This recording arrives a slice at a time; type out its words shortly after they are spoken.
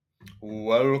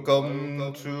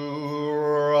Welcome to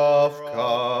Rough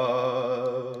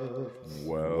Cuts.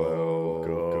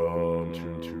 Welcome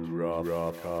to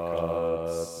Rough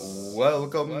Cuts.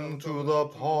 Welcome to the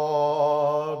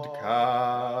podcast.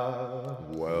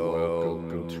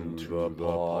 Welcome to the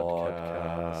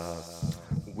podcast.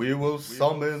 We will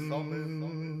summon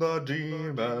the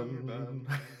demon.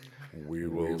 We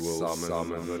will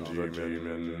summon the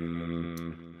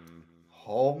demon.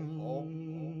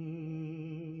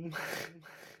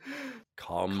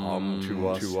 Come to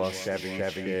us, Chevy.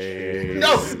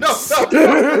 No!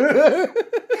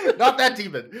 Not that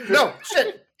demon. No,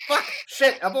 shit. Fuck,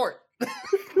 shit, abort.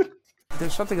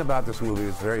 There's something about this movie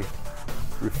that's very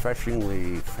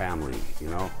refreshingly family, you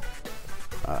know,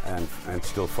 and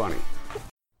still funny.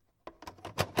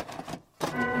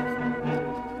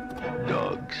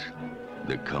 Dogs,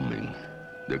 they're coming.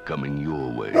 They're coming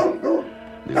your way.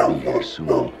 They'll be here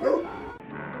soon.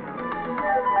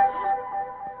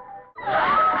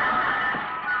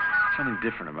 Something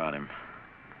different about him.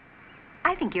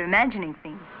 I think you're imagining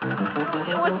things.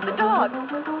 What's the dog? He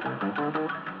kept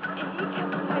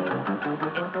saying it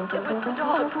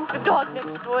was the dog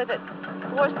next door that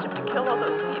forced him to kill all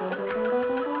those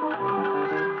people.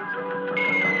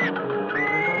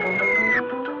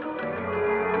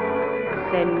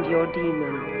 Send your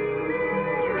demon.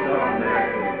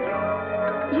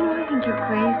 You know, I think you're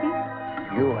crazy.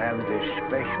 You have the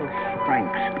special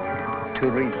strength to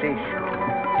resist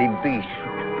the beast.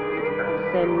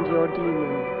 Send your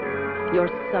demon. Your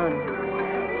son.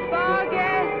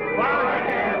 Forget!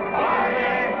 Forget!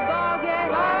 Forget! Forget!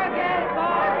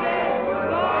 Forget!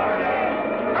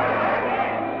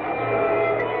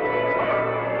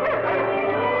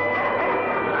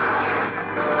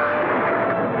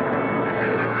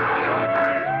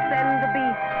 Send the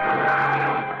beast.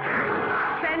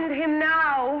 Send him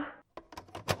now.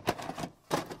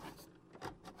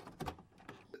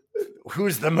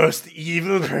 Who's the most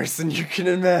evil person you can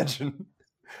imagine?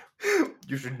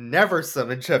 You should never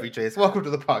summon Chevy Chase. Welcome to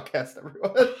the podcast,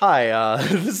 everyone. Hi,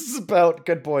 this is about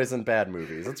good boys and bad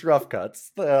movies. It's Rough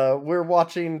Cuts. We're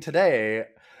watching today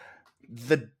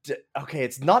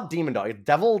it's not Demon Dog, it's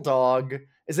Devil Dog.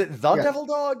 Is it The Yeah. Devil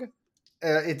Dog?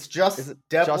 It's just Is it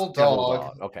Devil just Devil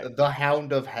Dog, Dog? Okay. the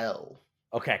Hound of Hell.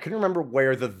 Okay, I couldn't remember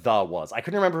where the was. I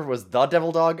couldn't remember if it was The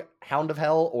Devil Dog, Hound of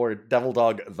Hell, or Devil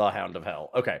Dog, The Hound of Hell.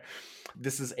 Okay.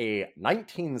 This is a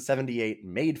 1978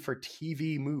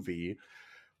 made-for-TV movie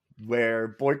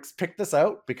where Boyks picked this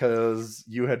out because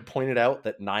you had pointed out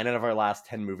that 9 out of our last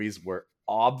 10 movies were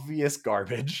obvious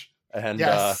garbage, and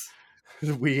Yes.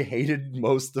 we hated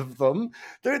most of them.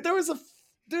 There's a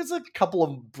couple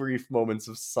of brief moments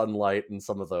of sunlight in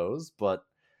some of those, but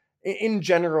in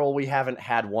general, we haven't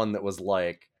had one that was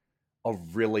like a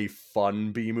really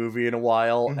fun B movie in a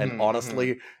while. And Mhm,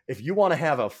 honestly, if you want to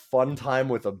have a fun time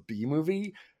with a B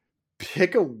movie,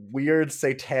 pick a weird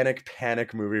satanic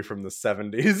panic movie from the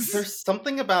 70s. There's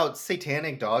something about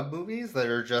satanic dog movies that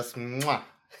are just mwah,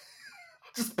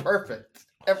 just perfect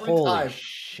every Holy time.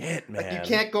 shit, man. Like, you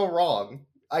can't go wrong.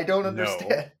 I don't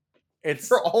understand. It's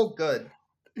They're all good.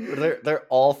 they're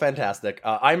all fantastic.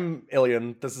 I'm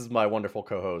Ilian. This is my wonderful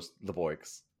co-host, The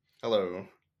Boyks. Hello.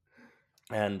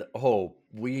 And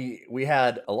we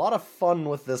had a lot of fun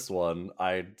with this one,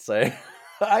 I'd say.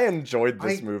 I enjoyed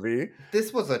this movie.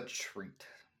 This was a treat.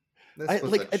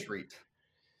 Treat.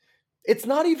 It's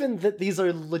not even that these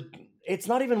are it's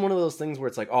not even one of those things where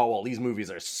it's like, oh well, these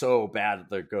movies are so bad that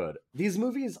they're good. These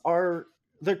movies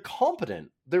they're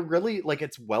competent. They're really, like,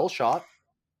 it's well shot,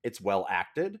 it's well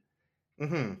acted,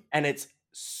 Mm-hmm. and it's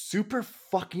super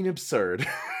fucking absurd.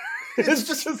 It's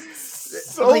just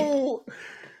just so like,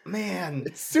 man,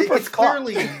 it's super it's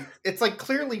clearly it's like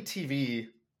clearly TV,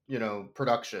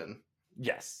 production.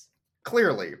 Yes.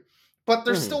 Clearly. But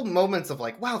there's still moments of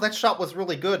like, wow, that shot was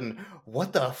really good, and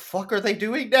what the fuck are they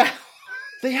doing now?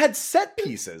 They had set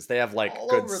pieces. They have like All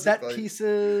good over the set place.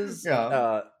 pieces.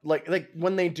 Yeah. Like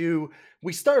when they do,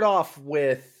 we start off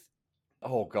with,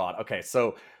 oh god. Okay,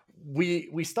 so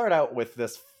we start out with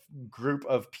this group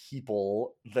of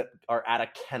people that are at a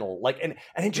kennel, like, and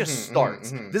it just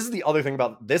starts. This is the other thing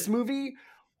about this movie.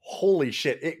 Holy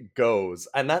shit, it goes.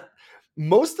 And that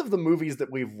most of the movies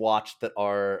that we've watched that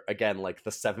are, again, like the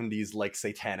 70s, like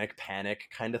satanic panic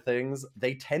kind of things,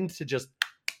 they tend to just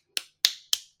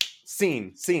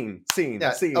scene.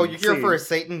 Yeah. Oh, you're here for a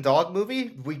Satan dog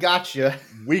movie? We got you.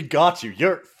 We got you.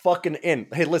 You're fucking in.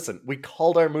 Hey, listen, we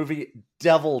called our movie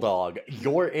Devil Dog.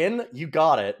 You're in. You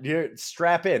got it. You're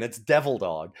strap in. It's Devil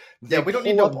Dog. Yeah, we don't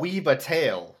need to weave a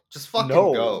tail. Just fucking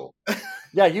go.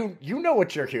 Yeah, you know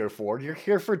what you're here for. You're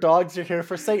here for dogs. You're here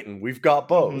for Satan. We've got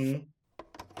both.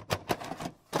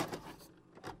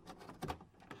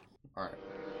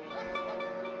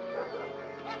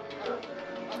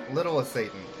 Littlest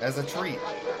Satan as a treat.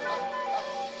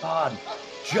 God,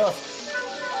 just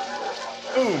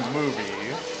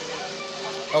movie.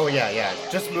 Oh yeah,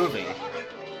 just movie.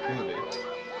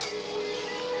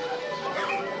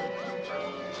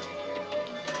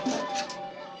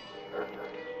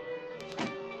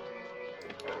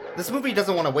 This movie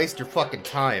doesn't want to waste your fucking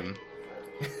time.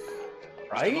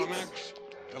 Right?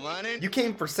 Come on in. You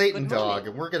came for Satan Dog,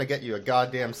 and we're gonna get you a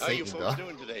goddamn How you Satan folks Dog.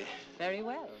 doing today? Very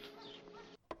well.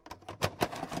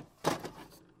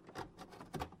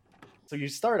 So you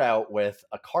start out with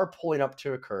a car pulling up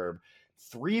to a curb,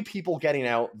 3 people getting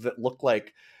out that look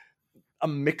like a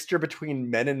mixture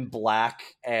between Men in Black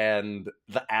and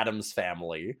the Addams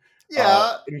Family.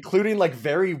 Yeah. Including like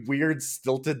very weird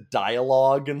stilted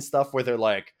dialogue and stuff where they're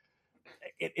like,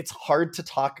 it's hard to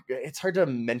talk, it's hard to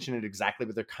mention it exactly,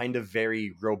 but they're kind of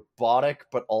very robotic,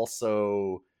 but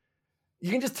also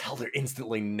you can just tell they're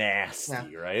instantly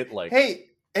nasty, right? Like, hey,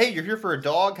 you're here for a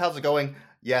dog? How's it going?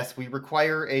 Yes, we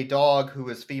require a dog who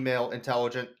is female,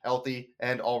 intelligent, healthy,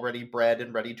 and already bred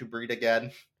and ready to breed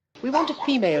again. We want a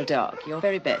female dog, your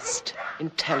very best.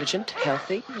 Intelligent,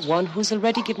 healthy, one who's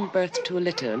already given birth to a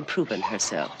litter and proven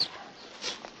herself.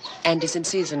 And is in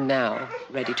season now,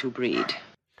 ready to breed.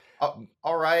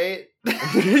 All right.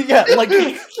 yeah. Okay, Like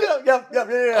they're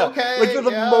the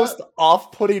yeah. most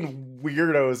off-putting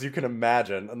weirdos you can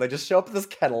imagine, and they just show up at this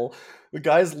kennel. The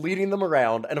guy's leading them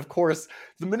around, and of course,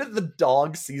 the minute the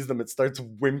dog sees them, it starts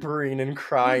whimpering and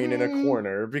crying in a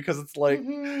corner because it's like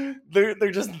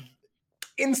they're just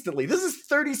instantly. This is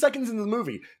 30 seconds into the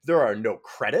movie. There are no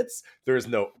credits. There's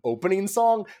no opening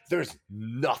song. There's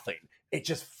nothing. It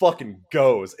just fucking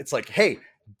goes. It's like, hey,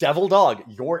 devil dog,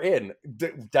 you're in.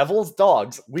 Devil's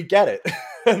dogs, we get it.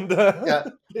 And Yeah.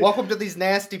 Welcome to these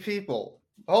nasty people.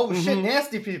 Oh shit,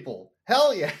 nasty people.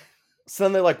 Hell yeah. So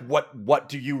then they're like, what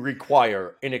do you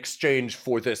require in exchange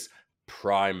for this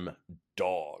prime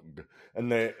dog?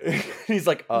 And he's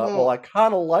like, well, I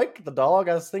kind of like the dog.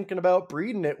 I was thinking about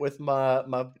breeding it with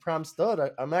my prime stud.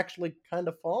 I'm actually kind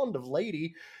of fond of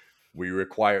Lady. We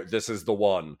require, this is the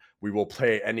one. We will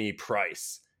pay any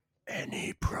price.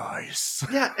 Any price.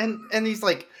 Yeah, and he's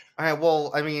like, all right, well,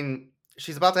 I mean,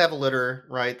 she's about to have a litter,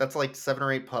 right? That's like 7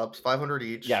 or 8 pups, 500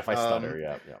 each. Yeah, if I stutter,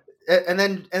 yeah. And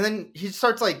then he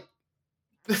starts like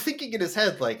thinking in his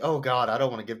head, like, oh god, I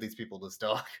don't want to give these people this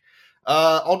dog.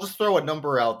 I'll just throw a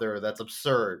number out there that's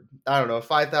absurd. I don't know,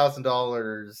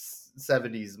 $5,000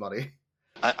 70s money.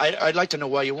 I'd like to know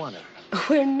why you want it.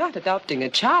 We're not adopting a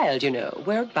child, you know.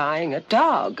 We're buying a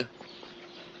dog.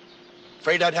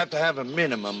 Afraid I'd have to have a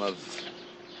minimum of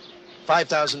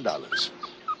 $5,000.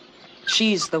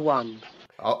 She's the one.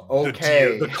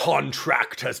 Okay. The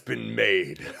contract has been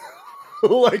made.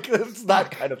 Like, it's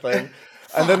that kind of thing.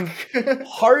 And then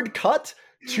hard cut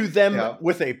to them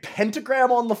with a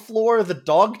pentagram on the floor, the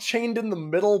dog chained in the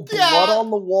middle, blood on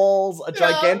the walls, a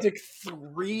gigantic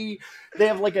 3. They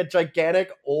have like a gigantic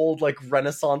old like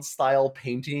Renaissance style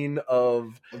painting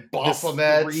of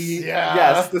Baphomet.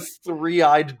 this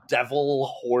 3-eyed devil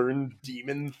horned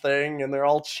demon thing, and they're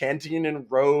all chanting in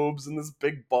robes in this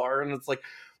big bar, and it's like,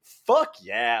 fuck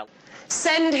yeah.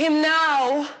 Send him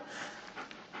now.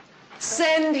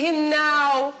 Send him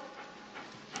now.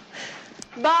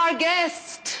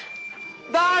 Barguest!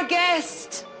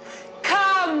 Barguest!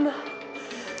 Come!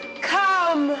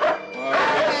 Come!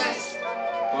 Barguest!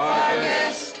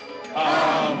 Barguest!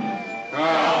 Come!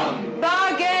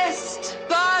 Barguest!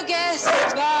 Barguest!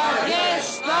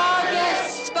 Barguest!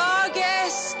 Barguest!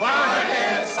 Barguest!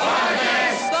 Barguest!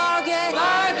 Barguest! Barguest!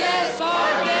 Barguest!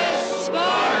 Barguest!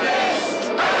 Barguest!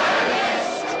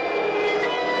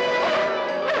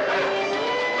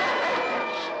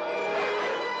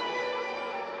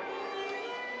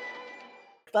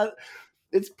 That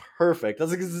it's perfect.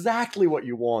 That's exactly what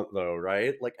you want, though,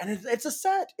 right? Like, and it's a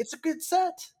set. It's a good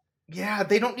set. Yeah,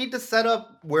 they don't need to set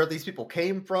up where these people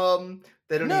came from.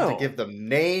 They don't need to give them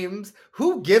names.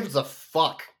 Who gives a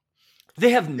fuck?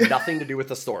 They have nothing to do with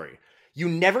the story. You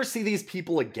never see these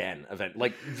people again.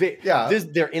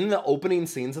 They're in the opening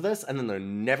scenes of this, and then they're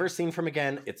never seen from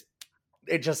again.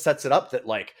 It just sets it up that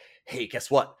like, hey,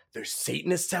 guess what? There's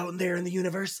Satanists out there in the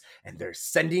universe, and they're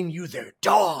sending you their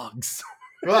dogs.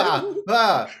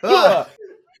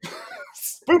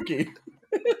 Spooky.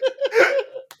 I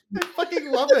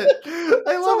fucking love it.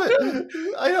 I love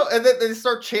it. I know. And then they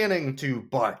start chanting to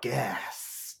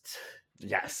Barguest.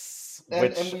 Yes.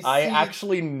 And I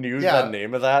actually knew the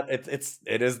name of that.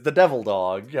 It is the devil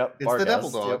dog. Yep. It's the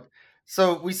devil dog. Yep.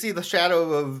 So we see the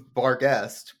shadow of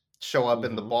Barguest show up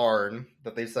in the barn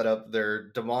that they set up their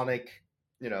demonic,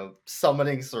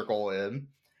 summoning circle in.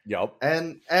 Yup.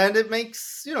 and it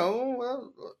makes a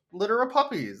litter of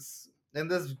puppies and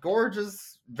this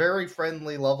gorgeous, very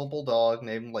friendly, lovable dog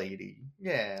named Lady.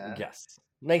 Yeah, Yes.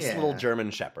 Nice little yeah.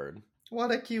 German Shepherd.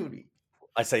 What a cutie.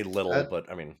 I say little, Uh, but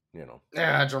I mean,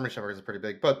 Yeah, German Shepherds are pretty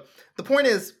big, but the point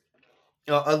is,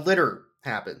 a litter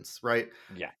happens, right?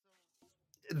 Yeah.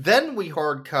 Then we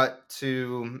hard cut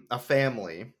to a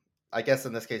family. I guess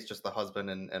in this case, just the husband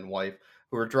and wife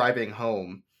who are driving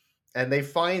home, and they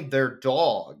find their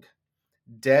dog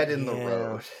dead in the Yeah.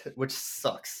 road, which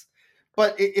sucks.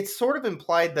 But it's sort of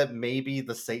implied that maybe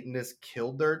the Satanists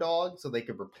killed their dog so they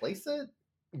could replace it.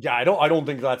 Yeah, I don't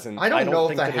think that's I don't know if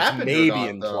think that that happened or it's maybe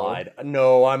not, though. implied.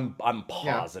 No, I'm Yeah.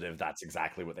 positive that's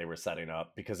exactly what they were setting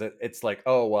up, because it's like,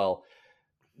 oh well,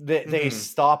 they Mhm.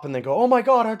 stop and they go, oh my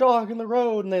god, our dog in the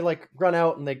road, and they like run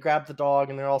out and they grab the dog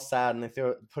and they're all sad and they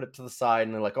put it to the side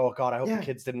and they're like, oh god, I hope Yeah. the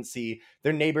kids didn't see.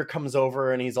 Their neighbor comes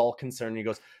over and he's all concerned. He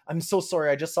goes, I'm so sorry,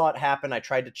 I just saw it happen. I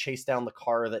tried to chase down the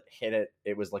car that hit it.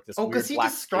 It was like this Oh, weird because he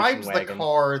black describes station the wagon.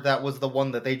 car that was the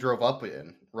one that they drove up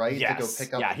in, right? Yes, To go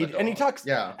pick up yeah, the and he dog. talks,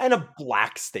 Yeah. and a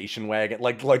black station wagon,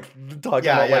 like talking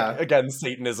Yeah, about yeah. like again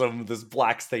Satanism, this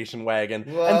black station wagon,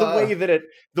 and Whoa.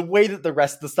 the way that the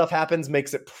rest of the stuff happens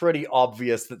makes it pretty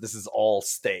obvious that this is all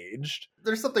staged.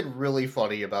 There's something really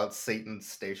funny about Satan's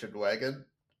station wagon.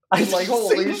 I Like,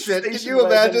 holy Satan's shit, can station you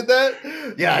imagine wagon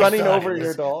that? Yeah, I running saw it. over It your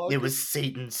was- dog. It was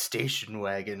Satan's station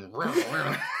wagon.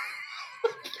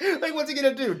 Like, what's he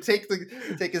gonna do? Take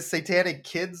his satanic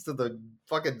kids to the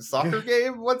fucking soccer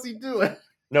game? What's he doing?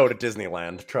 No, to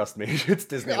Disneyland. Trust me, it's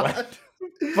Disneyland.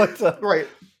 God. But Right.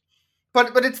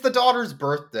 But it's the daughter's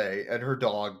birthday and her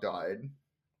dog died.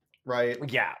 Right?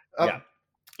 yeah, Um, yeah.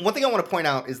 One thing I want to point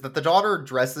out is that the daughter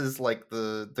dresses like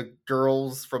the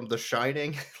girls from The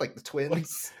Shining, like the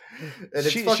twins. And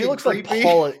it's She fucking looks creepy.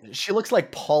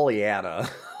 like Pollyanna.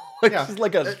 Like Yeah. she's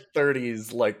like a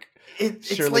 30s like It's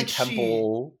Shirley like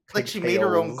Temple. she made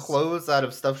her own pigtails. clothes out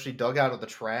of stuff she dug out of the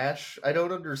trash. I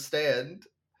don't understand.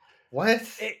 What?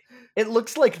 It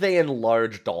looks like they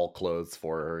enlarged doll clothes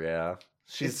for her. Yeah,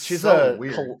 It's she's so a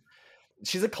weird.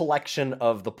 she's a collection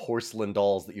of the porcelain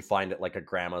dolls that you find at like a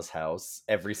grandma's house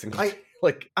every single I- day.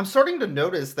 Like I'm starting to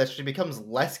notice that she becomes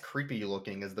less creepy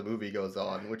looking as the movie goes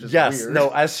on, which is yes, weird. no,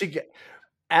 as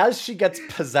she gets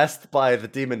possessed by the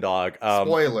demon dog.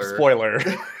 Spoiler.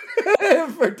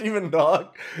 For demon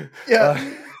dog.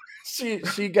 Yeah.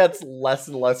 She gets less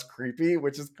and less creepy,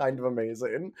 which is kind of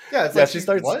amazing. Yeah, it's Yeah, like she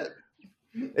starts- what?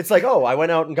 It's like, oh, I went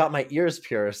out and got my ears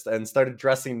pierced and started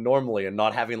dressing normally and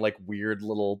not having like weird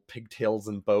little pigtails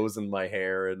and bows in my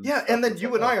hair. And Yeah, stuff. and then It's you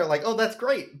like, and I are like, oh, that's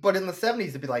great. But in the 70s,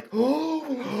 it'd be like, oh,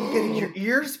 you're getting your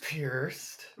ears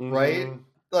pierced, right? Mhm.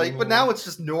 Like, but Mhm. now it's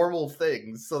just normal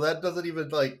things. So that doesn't even,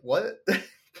 like, what?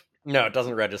 No, it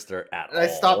doesn't register at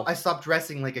And all. I stopped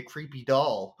dressing like a creepy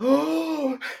doll.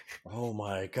 Oh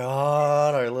my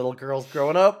god, our little girl's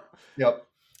growing up. Yep.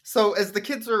 So as the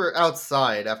kids are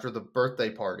outside after the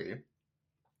birthday party,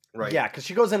 right? Yeah, because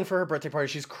she goes in for her birthday party.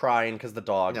 She's crying because the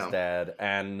dog's No. dead,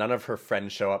 and none of her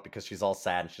friends show up because she's all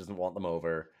sad and she doesn't want them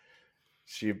over.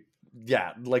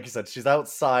 Like you said, she's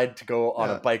outside to go on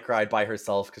Yeah. a bike ride by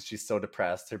herself because she's so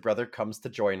depressed. Her brother comes to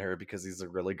join her because he's a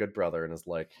really good brother and is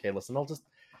like, hey, listen,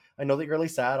 I know that you're really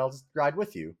sad. I'll just ride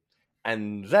with you.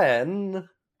 And then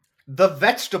The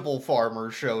vegetable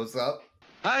farmer shows up.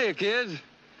 Hiya, kids.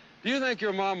 Do you think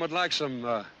your mom would like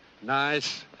some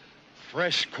nice,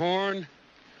 fresh corn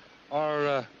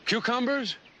or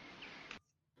cucumbers?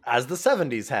 as the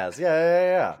 70s has.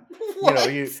 Yeah. You know,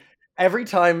 you every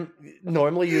time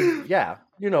normally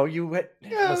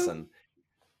listen.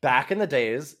 Back in the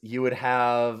days, you would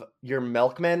have your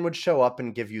milkman would show up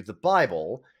and give you the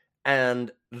Bible,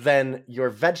 and then your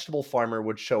vegetable farmer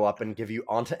would show up and give you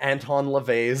Anton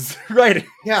LaVey's writings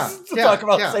to talk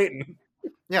about Satan.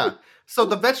 Yeah. So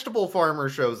the vegetable farmer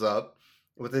shows up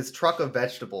with his truck of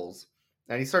vegetables,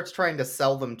 and he starts trying to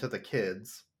sell them to the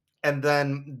kids. And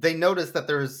then they notice that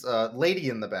there's a lady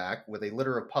in the back with a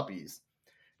litter of puppies.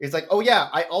 He's like, "Oh yeah,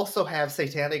 I also have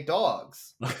satanic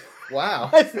dogs." Wow.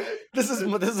 This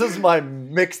is my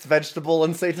mixed vegetable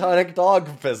and satanic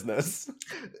dog business.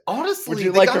 Honestly, Would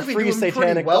you they like gotta a be free doing pretty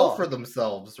satanic well dog? for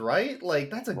themselves, right?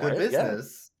 Like that's a good Right, yeah.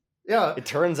 business. Yeah. It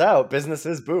turns out business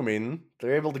is booming.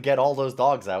 They're able to get all those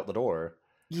dogs out the door.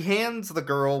 He hands the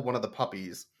girl one of the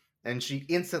puppies, and she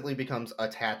instantly becomes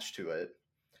attached to it.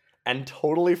 And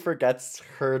totally forgets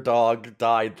her dog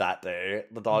died that day.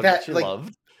 The dog that she like,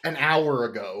 loved. An hour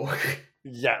ago.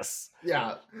 Yes.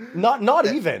 Yeah. Not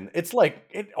even. It's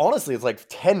like honestly, it's like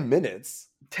 10 minutes.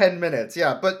 10 minutes,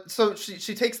 yeah. But so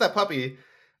she takes that puppy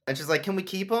and she's like, "Can we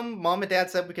keep him? Mom and Dad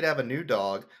said we could have a new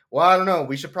dog." Well, I don't know.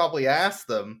 We should probably ask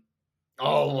them.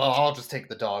 Oh, well, I'll just take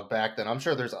the dog back then. I'm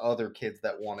sure there's other kids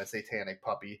that want a satanic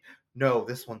puppy. No,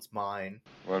 this one's mine.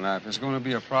 Well, now, if it's going to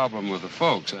be a problem with the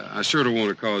folks, I sure don't want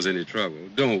to cause any trouble.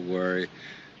 Don't worry.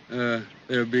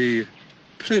 There'll be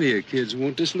plenty of kids who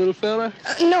want this little fella.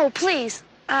 No, please.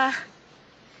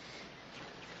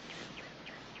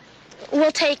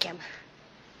 We'll take him.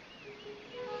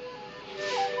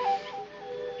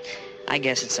 I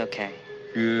guess it's okay.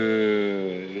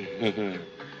 Good.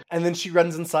 And then she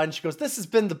runs inside and she goes, "This has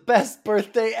been the best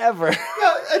birthday ever." And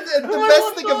the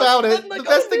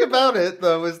best thing about it,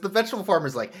 though, is the vegetable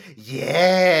farmer's like,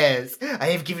 "Yes, I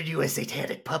have given you a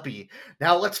satanic puppy.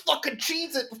 Now let's fucking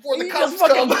cheese it before the cops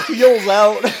come." Peels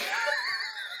out.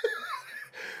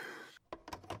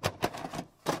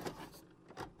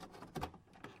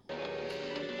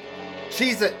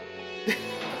 Cheese it.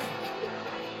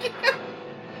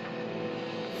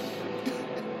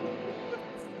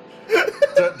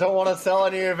 Don't want to sell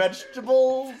any of your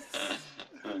vegetables?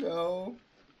 No.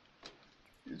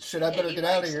 Shit, I better get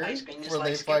out of here before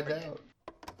they find out.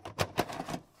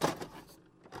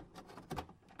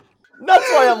 That's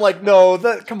why I'm like, no,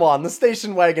 come on, the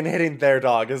station wagon hitting their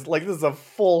dog is like, this is a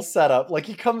full setup. Like,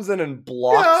 he comes in and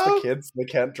blocks the kids so they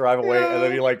can't drive away, and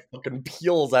then he like fucking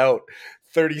peels out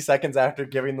 30 seconds after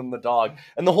giving them the dog.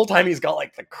 And the whole time he's got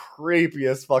like the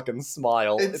creepiest fucking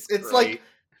smile.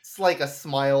 It's like a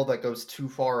smile that goes too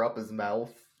far up his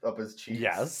mouth, up his cheeks.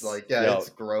 Yes. Like, yeah, it's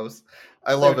gross.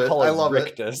 I love it. I love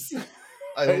it.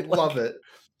 I love it.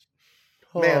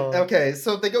 Man, okay,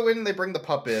 so they go in and they bring the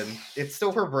pup in. It's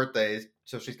still her birthday,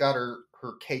 so she's got her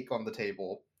cake on the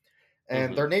table.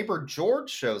 And their neighbor George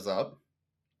shows up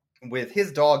with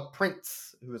his dog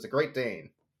Prince, who is a Great Dane.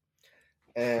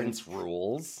 And Prince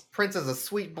rules. Prince is a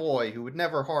sweet boy who would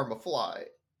never harm a fly.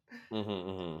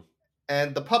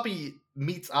 And the puppy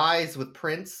meets eyes with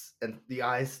Prince, and the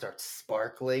eyes start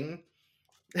sparkling.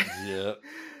 Yeah.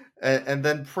 And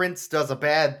then Prince does a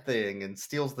bad thing and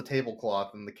steals the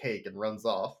tablecloth and the cake and runs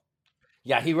off.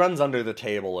 Yeah, he runs under the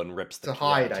table and rips the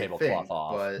tablecloth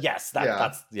off. But, yes,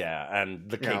 that's and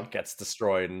the cake gets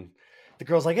destroyed. And the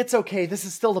girl's like, "It's okay. This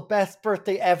is still the best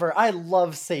birthday ever. I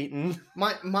love Satan.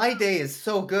 My day is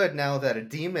so good now that a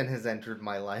demon has entered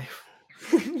my life."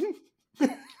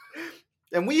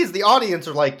 And we as the audience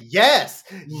are like, yes,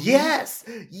 yes,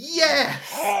 yes.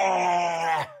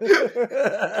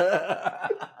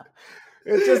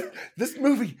 It just, this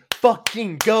movie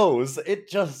fucking goes. It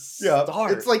just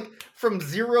starts. It's like from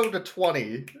 0 to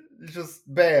 20. Just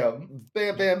bam,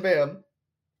 bam, bam, bam.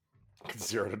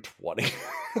 0 to 20.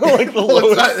 Like the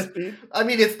lowest speed. I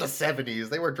mean, it's the 70s.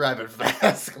 They were driving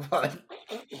fast. Come on.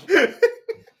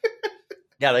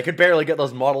 Yeah, they could barely get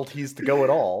those Model Ts to go at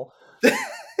all.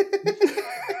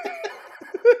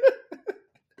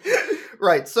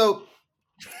 Right, so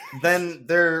then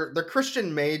their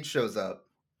Christian maid shows up.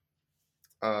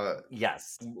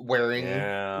 Yes, wearing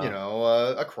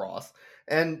a cross,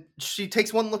 and she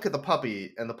takes one look at the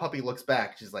puppy, and the puppy looks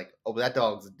back. She's like, "Oh, that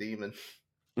dog's a demon."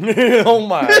 Oh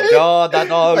my god, that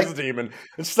dog's a demon!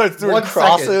 And she starts doing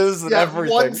crosses and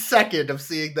everything. 1 second of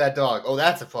seeing that dog. Oh,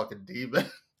 that's a fucking demon.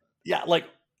 Yeah, like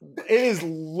it is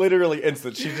literally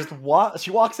instant. She just she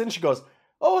walks in. She goes,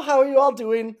 "Oh, how are you all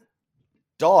doing?"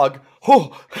 Dog.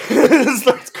 Oh,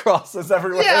 starts crosses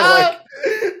everywhere. Yeah. Like,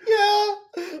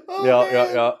 Oh,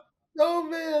 yeah. Oh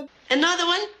man. Another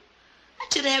one? I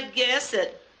should have guessed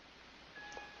it.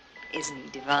 Isn't he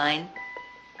divine?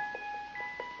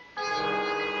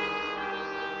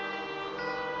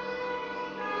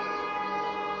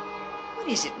 What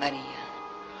is it, Maria?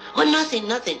 Oh,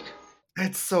 nothing.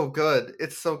 It's so good.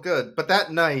 It's so good. But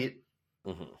that night,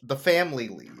 the family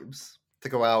leaves to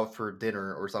go out for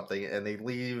dinner or something, and they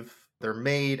leave their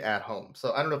maid at home.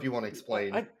 So I don't know if you want to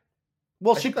explain.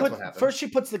 She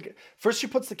puts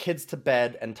the kids to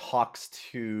bed and talks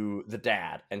to the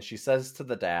dad, and she says to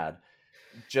the dad,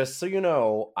 "Just so you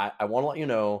know, I want to let you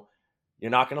know, you're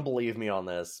not going to believe me on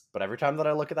this, but every time that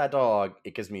I look at that dog,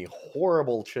 it gives me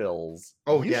horrible chills.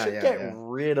 You should get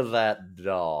rid of that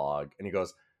dog." And he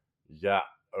goes, "Yeah,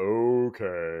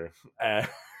 okay." And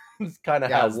kind of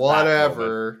has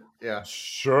whatever. Yeah,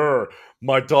 sure.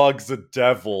 My dog's a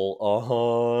devil.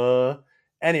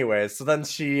 Anyway, so then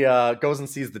she goes and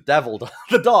sees the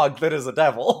the dog that is a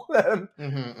devil.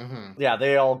 Yeah,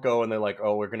 they all go and they're like,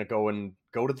 "Oh, we're gonna go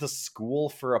to the school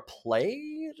for a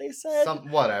play." They said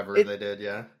they did.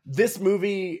 Yeah, this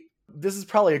movie. This is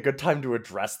probably a good time to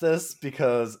address this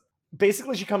because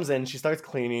basically she comes in, she starts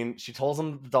cleaning, she tells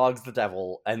him the dog's the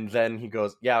devil, and then he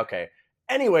goes, "Yeah, okay.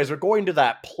 Anyways, we're going to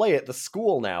that play at the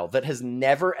school now that has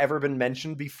never ever been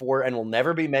mentioned before and will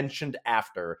never be mentioned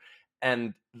after."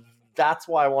 And that's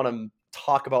why I want to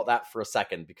talk about that for a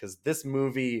second, because this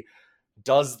movie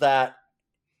does that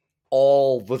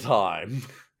all the time.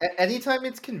 Anytime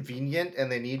it's convenient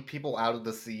and they need people out of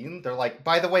the scene, they're like,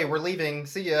 by the way, we're leaving.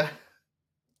 See ya.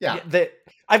 Yeah.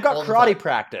 I've got All the karate time.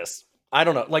 practice. I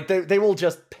don't know. Like, they will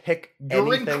just pick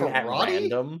During anything at karate?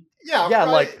 random. Yeah, Yeah,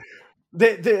 right.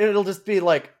 like, it'll just be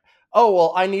like, oh,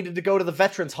 well, I needed to go to the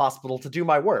Veterans Hospital to do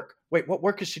my work. Wait, what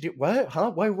work is she do? What?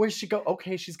 Huh? Where'd she go?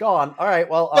 Okay, she's gone. All right,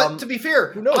 well, But to be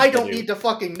fair, who knows I what to don't do? need to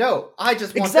fucking know. I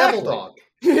just want Exactly. Devil Dog.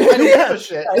 I don't give a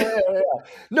shit. Yeah.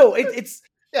 No, it's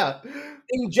Yeah.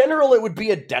 in general, it would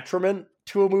be a detriment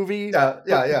to a movie. Yeah.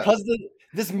 Because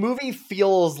this movie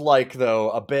feels like,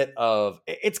 though, a bit of,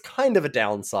 it's kind of a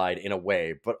downside in a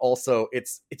way, but also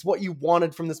it's what you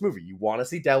wanted from this movie. You want to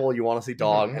see Devil, you want to see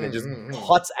Dog, and it just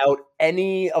cuts out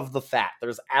any of the fat.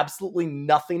 There's absolutely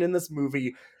nothing in this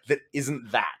movie that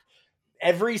isn't that.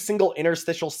 Every single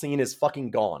interstitial scene is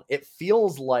fucking gone. It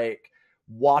feels like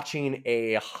watching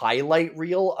a highlight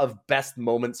reel of best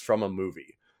moments from a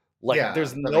movie. Like, Yeah,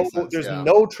 there's that makes sense, there's yeah.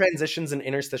 no transitions in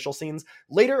interstitial scenes.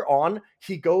 Later on,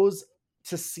 he goes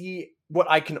to see what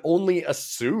I can only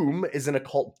assume is an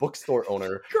occult bookstore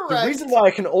owner. The Correct. reason why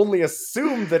I can only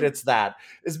assume that it's that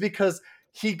is because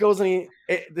he goes and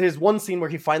there's one scene where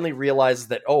he finally realizes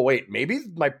that, oh wait, maybe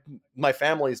my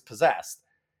family is possessed.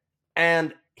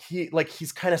 And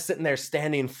he's kind of sitting there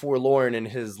standing forlorn in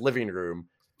his living room.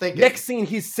 Thinking. Next scene,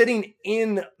 he's sitting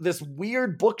in this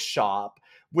weird bookshop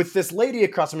with this lady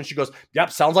across him, and she goes, yep,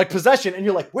 sounds like possession. And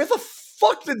you're like, where the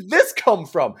fuck did this come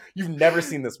from? You've never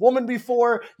seen this woman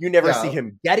before. You never see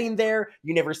him getting there.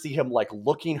 You never see him like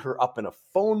looking her up in a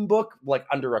phone book, like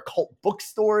under occult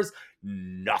bookstores.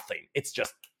 Nothing. It's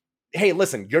just, hey,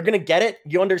 listen, you're going to get it.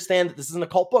 You understand that this is an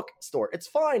occult bookstore. It's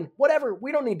fine. Whatever.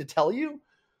 We don't need to tell you.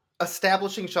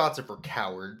 Establishing shots are for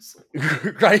cowards.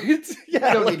 Right? You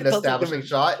Yeah. don't like, need it an doesn't give a establishing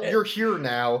shot. shit. You're here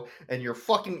now, and you're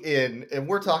fucking in, and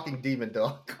we're talking Demon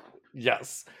Dog.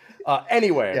 Yes.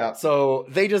 Anyway, Yeah. so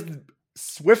they just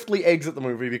swiftly exit the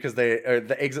movie because they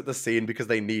exit the scene because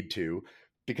they need to,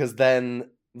 because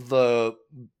then the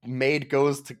maid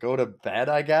goes to go to bed,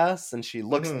 I guess, and she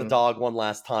looks at the dog one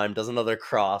last time, does another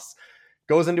cross,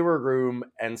 goes into her room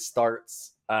and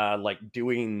starts like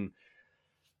doing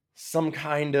some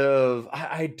kind of,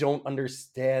 I don't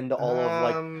understand all of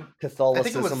like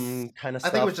Catholicism kind of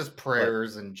stuff. I think it was just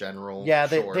prayers in general. Yeah,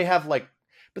 sure. they have like,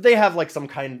 but they have like some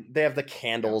kind, they have the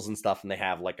candles and stuff, and they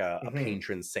have like a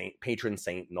patron saint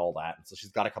and all that. And so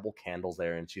she's got a couple candles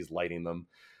there and she's lighting them.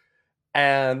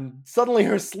 And suddenly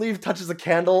her sleeve touches a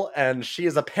candle, and she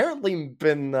has apparently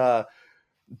been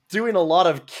doing a lot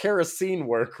of kerosene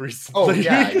work recently. Oh,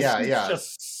 yeah. She's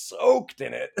just soaked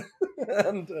in it.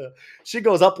 And she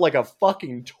goes up like a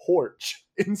fucking torch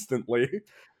instantly.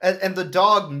 And the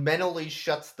dog mentally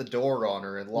shuts the door on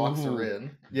her and locks her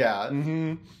in. Yeah.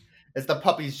 Mm-hmm. As the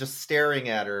puppy's just staring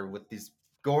at her with these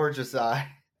gorgeous eyes.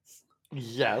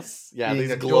 Yes. Yeah, Being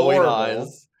these glowing adorable.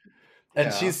 eyes. And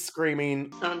Yeah. she's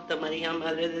screaming, Santa María,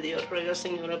 Madre de Dios, ruega,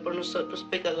 Señora, por nosotros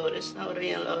pecadores, ahora y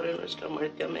en la hora de nuestra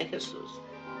muerte. Amén, Jesús.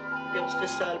 Dios te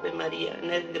salve, María,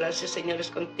 llena de gracia, Señor es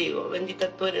contigo. Bendita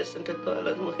tú eres entre todas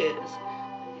las mujeres.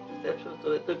 Bendito es el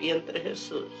fruto de tu vientre,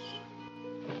 Jesús.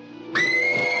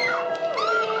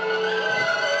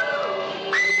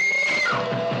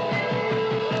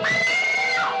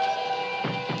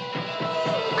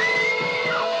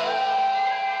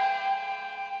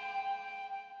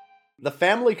 the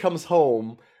family comes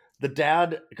home. The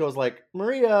dad goes like,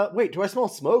 Maria, wait, do I smell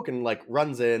smoke? And like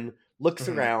runs in, looks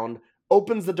around,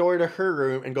 opens the door to her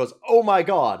room and goes, oh my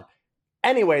God.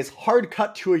 Anyways, hard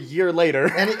cut to a year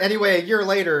later. Anyway, a year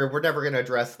later, we're never going to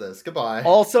address this. Goodbye.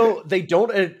 Also, they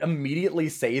don't immediately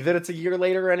say that it's a year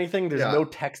later or anything. There's no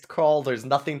text call. There's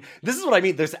nothing. This is what I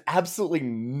mean. There's absolutely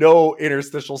no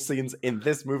interstitial scenes in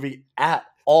this movie at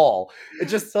all. It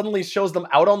just suddenly shows them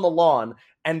out on the lawn,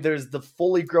 and there's the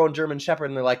fully grown German Shepherd,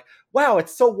 and they're like, wow,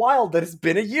 it's so wild that it's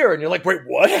been a year. And you're like, wait,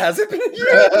 what? Has it been a year?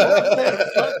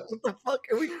 What the fuck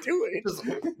are we doing? Just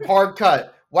hard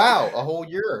cut. Wow, a whole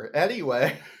year.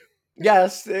 Anyway.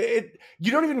 Yes,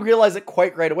 you don't even realize it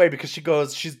quite right away because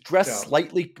she's dressed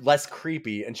slightly less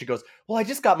creepy, and she goes, well, I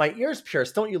just got my ears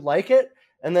pierced. Don't you like it?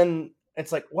 And then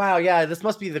it's like, wow, yeah, this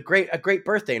must be a great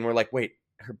birthday. And we're like, wait,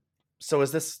 so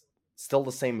is this still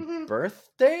the same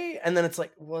birthday? And then it's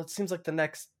like, well, it seems like the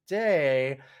next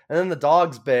day. And then the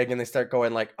dog's big, and they start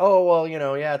going like, oh, well,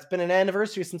 yeah, it's been an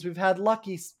anniversary since we've had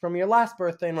Lucky from your last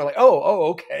birthday. And we're like, oh,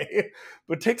 okay.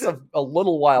 But it takes a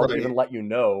little while to even let you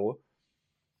know.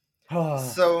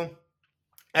 So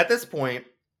at this point,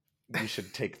 you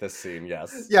should take this scene.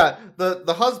 Yes. Yeah.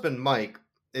 The husband, Mike,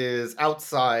 is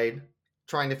outside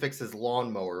trying to fix his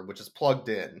lawnmower, which is plugged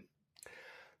in.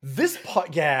 This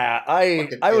part, yeah,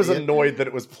 I was annoyed that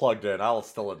it was plugged in. I'll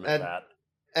still admit that.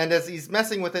 And as he's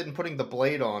messing with it and putting the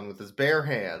blade on with his bare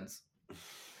hands,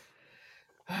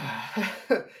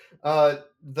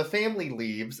 the family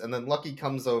leaves, and then Lucky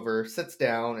comes over, sits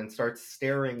down, and starts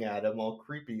staring at him all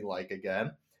creepy-like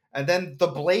again. And then the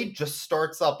blade just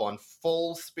starts up on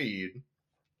full speed,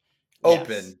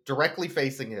 open, directly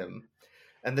facing him.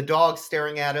 And the dog's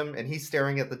staring at him, and he's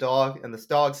staring at the dog, and this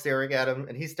dog's staring at him,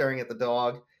 and he's staring at the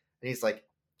dog. And he's like,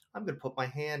 I'm going to put my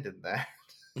hand in that.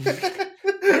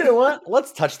 You know what?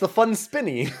 Let's touch the fun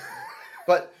spinny.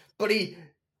 But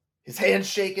his hand's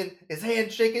shaking,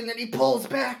 and he pulls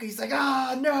back. He's like,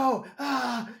 no,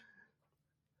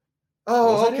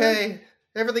 Oh, okay.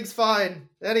 Everything's fine.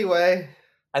 Anyway.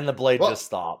 And the blade just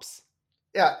stops.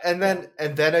 Yeah, and then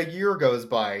a year goes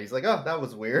by. He's like, oh, that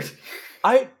was weird.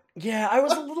 I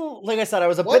was a little, like I said, I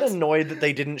was a bit annoyed that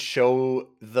they didn't show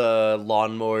the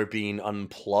lawnmower being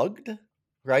unplugged,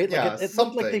 right? Like it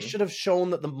looked like they should have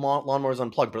shown that the lawnmower was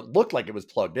unplugged, but it looked like it was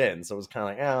plugged in, so it was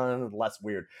kind of like, less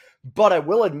weird. But I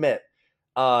will admit,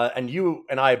 and you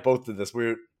and I both did this,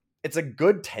 it's a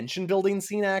good tension building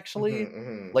scene, actually.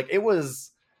 Like, it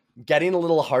was getting a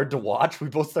little hard to watch. We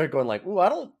both started going like, ooh, I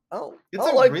don't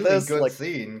like really this. Good like,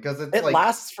 scene, because it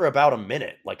lasts for about a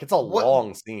minute. Like, it's a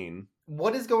long scene.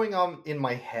 What is going on in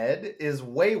my head is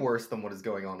way worse than what is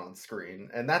going on screen,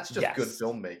 and that's just good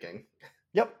filmmaking.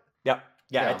 Yep.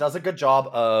 Yeah, it does a good job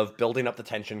of building up the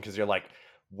tension, because you're like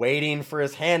waiting for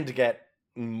his hand to get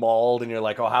mauled, and you're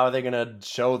like, oh, how are they gonna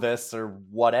show this or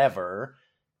whatever?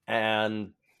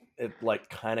 And it like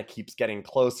kind of keeps getting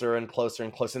closer and closer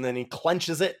and closer, and then he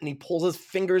clenches it and he pulls his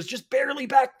fingers just barely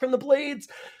back from the blades,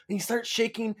 and he starts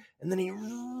shaking, and then he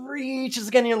reaches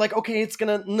again, and you're like, okay, it's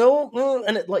gonna no,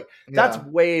 and it like that's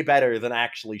way better than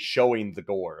actually showing the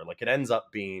gore. Like, it ends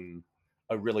up being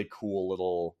a really cool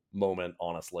little moment,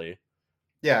 honestly.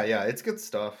 Yeah, it's good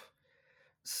stuff.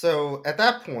 So at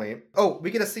that point,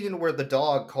 we get a scene where the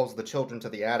dog calls the children to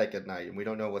the attic at night, and we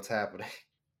don't know what's happening.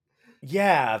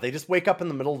 Yeah, they just wake up in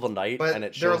the middle of the night, but and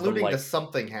it shows they're alluding them, like, to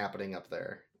something happening up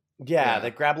there. Yeah, they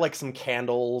grab like some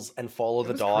candles and follow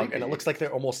the dog, creepy. and it looks like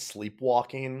they're almost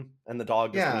sleepwalking, and the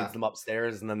dog just leads them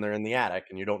upstairs, and then they're in the attic,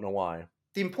 and you don't know why.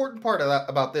 The important part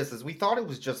about this is we thought it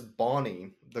was just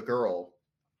Bonnie, the girl,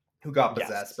 who got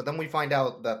possessed, but then we find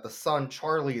out that the son,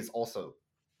 Charlie, is also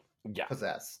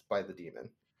possessed by the demon.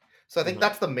 So I think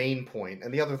that's the main point,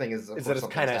 and the other thing is that it's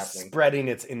kind of spreading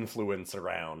its influence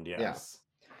around. Yes.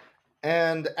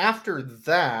 And after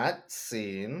that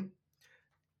scene,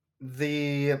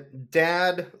 the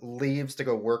dad leaves to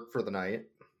go work for the night,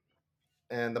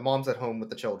 and the mom's at home with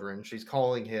the children. She's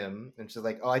calling him, and she's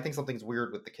like, oh, I think something's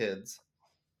weird with the kids.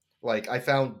 Like, I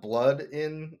found blood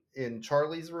in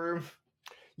Charlie's room.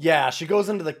 Yeah, she goes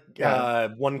into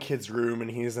the one kid's room,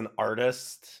 and he's an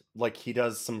artist. Like, he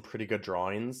does some pretty good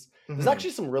drawings. There's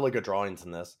actually some really good drawings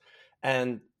in this.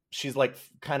 And she's like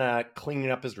kind of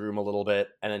cleaning up his room a little bit,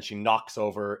 and then she knocks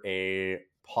over a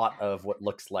pot of what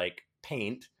looks like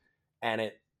paint, and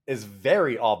it is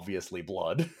very obviously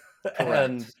blood.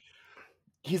 And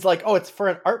he's like, oh, it's for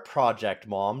an art project,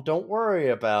 Mom. Don't worry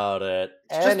about it.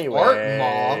 It's anyway, just art,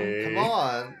 Mom. Come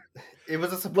on. It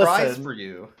was a surprise for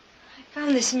you. I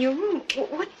found this in your room.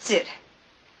 What is it?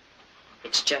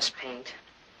 It's just paint.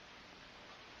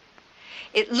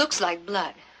 It looks like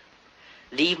blood.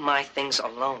 Leave my things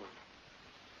alone.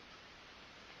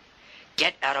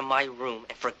 Get out of my room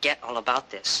and forget all about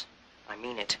this. I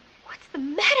mean it. What's the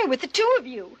matter with the two of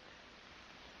you?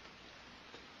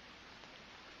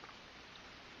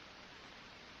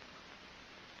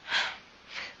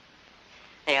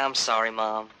 Hey, I'm sorry,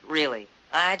 Mom. Really.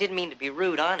 I didn't mean to be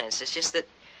rude, honest. It's just that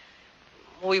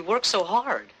we work so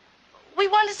hard. We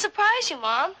wanted to surprise you,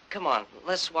 Mom. Come on,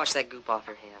 let's wash that goop off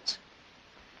your hands.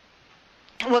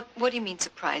 What do you mean,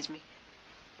 surprise me?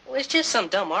 Well, it's just some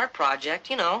dumb art project,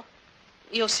 you know.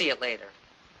 You'll see it later.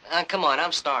 Come on,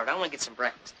 I'm starved. I want to get some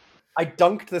breakfast. I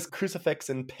dunked this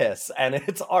crucifix in piss, and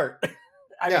it's art.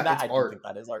 I don't think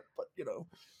that is art, but you know.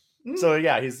 So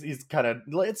yeah, he's kind of,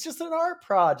 it's just an art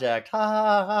project, ha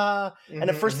ha ha. And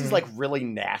at first he's like really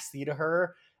nasty to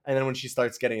her, and then when she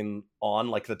starts getting on,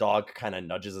 like the dog kind of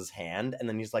nudges his hand, and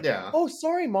then he's like, "Oh,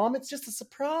 sorry, Mom, it's just a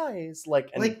surprise."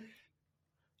 Like, and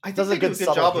I think they do a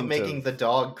good job of making the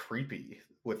dog creepy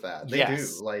with that. They do,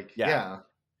 like,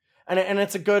 And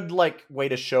it's a good like way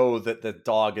to show that the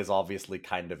dog is obviously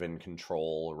kind of in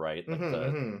control, right?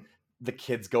 Like the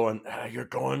kid's going, you're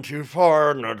going too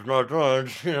far. Nudge, nudge,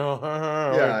 nudge. You know,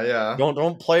 yeah.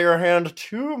 Don't play your hand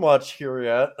too much here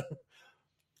yet.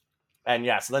 And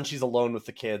yeah, so then she's alone with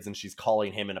the kids and she's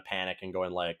calling him in a panic and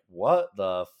going like, what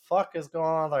the fuck is going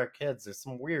on with our kids? There's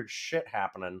some weird shit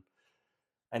happening.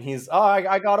 And he's,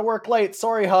 I gotta work late.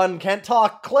 Sorry, hun, can't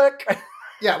talk. Click.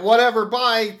 Yeah, whatever,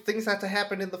 bye. Things have to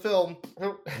happen in the film.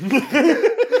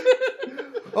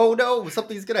 Oh no,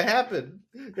 something's gonna happen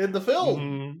in the film.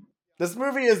 Mm-hmm. This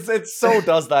movie it so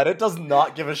does that. It does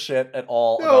not give a shit at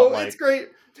all. No, about, like, it's great.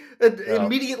 And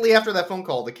immediately after that phone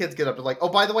call, the kids get up and like, oh,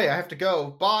 by the way, I have to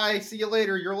go. Bye, see you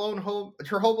later. You're home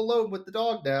alone with the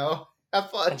dog now.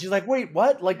 Have fun. And she's like, wait,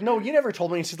 what? Like, no, you never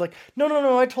told me. And she's like,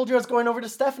 no, I told you I was going over to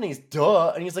Stephanie's. Duh.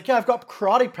 And he's like, yeah, I've got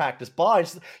karate practice. Bye. And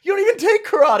she's like, you don't even take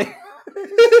karate.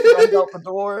 She runs out the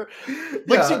door.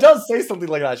 Like, she does say something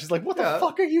like that. She's like, what the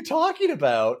fuck are you talking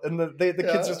about? And the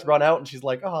kids just run out and she's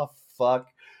like, oh, fuck.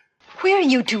 Where are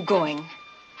you two going?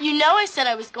 You know I said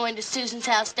I was going to Susan's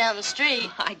house down the street.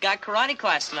 I got karate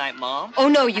class tonight, Mom. Oh,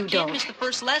 no, you I don't. can't miss the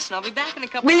first lesson. I'll be back in a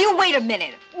couple. Will you wait a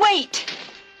minute? Wait!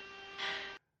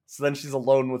 So then she's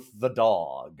alone with the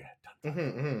dog. Mm-hmm,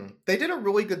 mm-hmm. They did a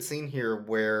really good scene here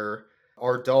where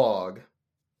our dog...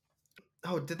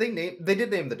 Oh, did they name... They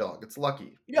did name the dog. It's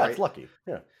Lucky. Yeah, right? It's Lucky.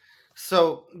 Yeah.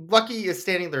 So Lucky is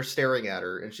standing there staring at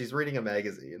her, and she's reading a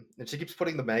magazine. And she keeps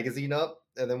putting the magazine up,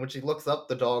 and then when she looks up,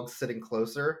 the dog's sitting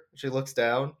closer. She looks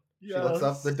down. Yes. She looks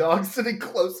up, the dog's sitting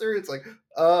closer. It's like,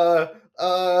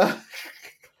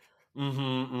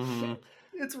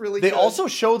 It's really They good. also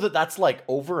show that that's like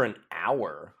over an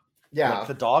hour. Yeah. Like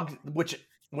the dog, which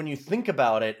when you think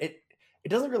about it, it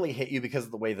doesn't really hit you because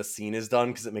of the way the scene is done,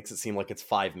 because it makes it seem like it's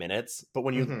 5 minutes. But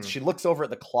when she looks over at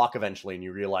the clock eventually and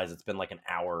you realize it's been like an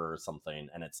hour or something,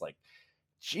 and it's like,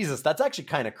 Jesus, that's actually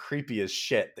kind of creepy as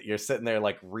shit that you're sitting there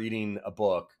like reading a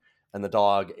book and the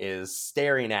dog is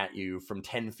staring at you from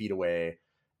 10 feet away.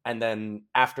 And then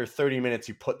after 30 minutes,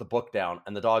 you put the book down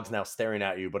and the dog's now staring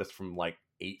at you, but it's from like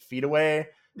 8 feet away.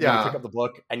 Yeah. You pick up the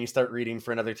book and you start reading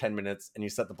for another 10 minutes and you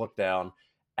set the book down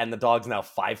and the dog's now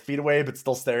 5 feet away, but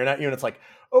still staring at you. And it's like,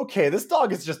 okay, this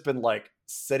dog has just been like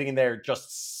sitting there,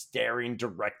 just staring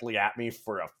directly at me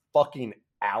for a fucking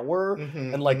hour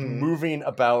and like moving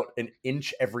about an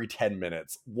inch every 10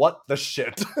 minutes. What the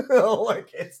shit?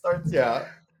 Like it starts.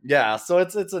 Yeah. So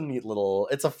it's a neat little,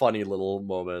 it's a funny little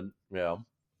moment. Yeah.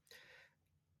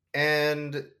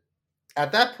 And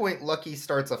at that point, Lucky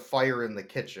starts a fire in the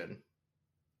kitchen.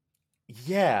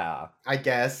 Yeah. I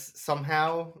guess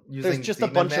somehow using there's just a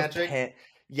bunch of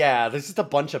there's just a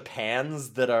bunch of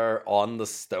pans that are on the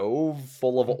stove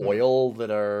full of oil that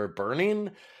are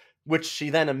burning, which she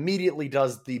then immediately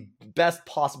does the best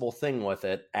possible thing with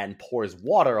it and pours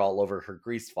water all over her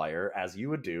grease fire, as you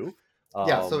would do.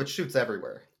 So it shoots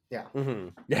everywhere. Yeah.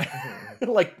 Yeah.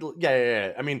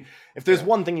 Yeah. I mean, if there's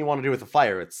one thing you want to do with a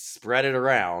fire, it's spread it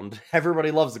around.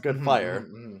 Everybody loves a good fire.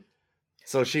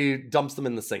 So she dumps them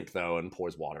in the sink, though, and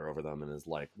pours water over them and is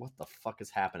like, what the fuck is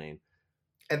happening?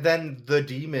 And then the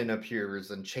demon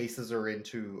appears and chases her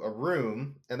into a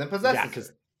room and then possesses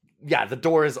her. Yeah, the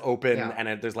door is open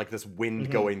and there's like this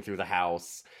wind going through the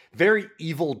house. Very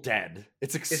Evil Dead.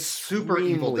 It's super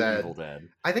Evil Dead.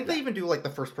 I think they even do like the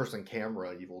first person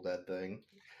camera Evil Dead thing.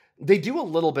 They do a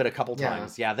little bit a couple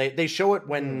times. Yeah, they show it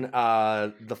when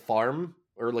the farm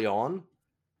early on,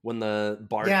 when the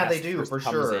bar they do for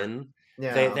comes sure. in.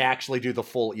 Yeah. They actually do the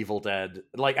full Evil Dead.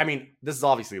 Like, I mean, this is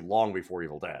obviously long before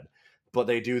Evil Dead, but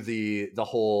they do the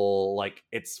whole like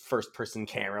it's first person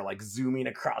camera like zooming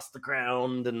across the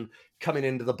ground and coming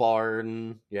into the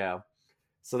barn. Yeah.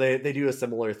 So they do a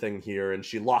similar thing here, and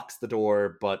she locks the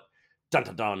door, but dun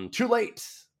dun dun, too late.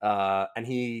 And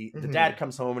the dad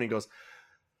comes home and he goes,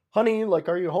 honey, like,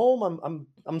 are you home?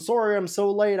 I'm sorry, I'm so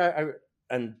late. I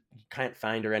and can't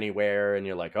find her anywhere. And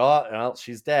you're like, oh, well,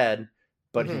 she's dead.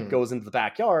 But he goes into the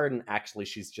backyard and actually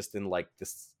she's just in like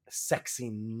this sexy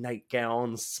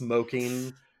nightgown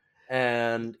smoking.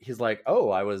 And he's like, oh,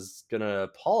 I was gonna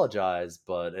apologize,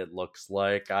 but it looks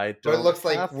like I don't. But it looks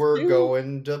like we're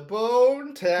going to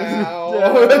Bone Town.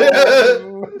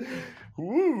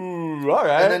 Ooh, all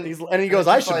right. And he goes,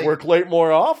 I should work late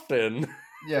more often.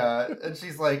 Yeah, and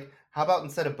she's like, how about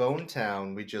instead of Bone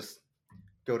Town, we just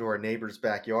go to our neighbor's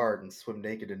backyard and swim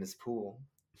naked in his pool?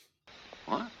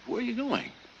 What? Where are you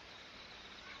going?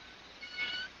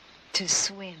 To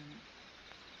swim.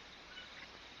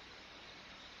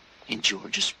 In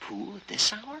George's pool at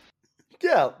this hour?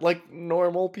 Yeah, like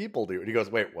normal people do. And he goes,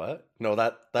 wait, what? No,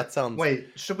 that sounds... Wait,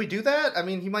 should we do that? I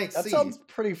mean, he might see. That sounds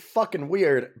pretty fucking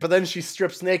weird. But then she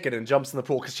strips naked and jumps in the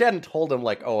pool. Because she hadn't told him,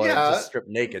 like, I just stripped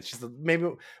naked. She said, maybe,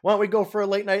 why don't we go for a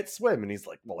late night swim? And he's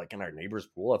like, well, like in our neighbor's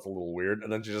pool? That's a little weird.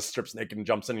 And then she just strips naked and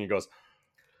jumps in and he goes,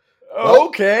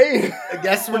 okay. I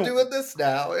guess we're doing this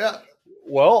now, yeah.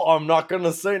 well, I'm not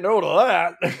gonna say no to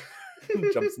that.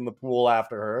 Jumps in the pool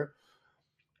after her.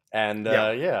 And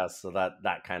so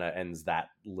that kind of ends that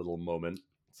little moment.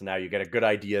 So now you get a good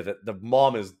idea that the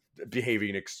mom is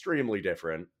behaving extremely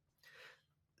different.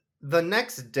 The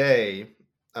next day,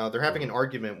 they're having an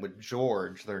argument with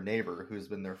George, their neighbor, who's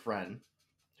been their friend,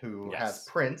 who has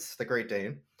Prince, the Great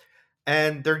Dane.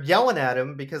 And they're yelling at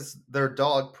him because their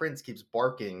dog, Prince, keeps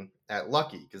barking at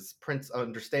Lucky, because Prince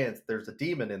understands there's a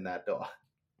demon in that dog.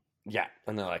 Yeah,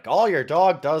 and they're like, all your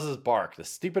dog does is bark. The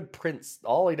stupid Prince,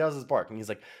 all he does is bark. And he's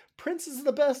like, Prince is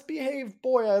the best behaved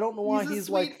boy. I don't know why he's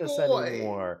like this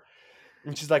anymore.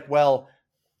 And she's like, well,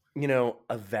 you know,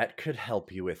 a vet could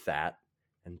help you with that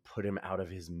and put him out of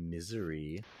his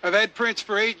misery. I've had Prince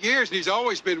for 8 years, and he's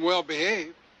always been well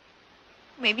behaved.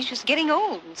 Maybe he's just getting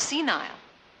old and senile.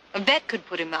 A vet could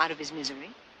put him out of his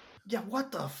misery. Yeah,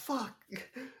 what the fuck?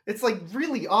 It's like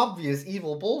really obvious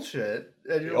evil bullshit.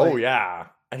 Oh, yeah.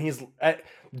 And he's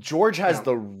George has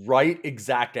the right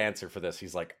exact answer for this.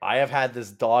 He's like, I have had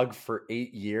this dog for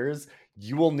 8 years.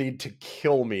 You will need to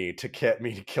kill me to get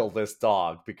me to kill this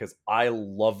dog because I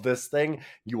love this thing.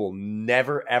 You will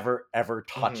never, ever, ever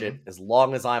touch it as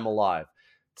long as I'm alive.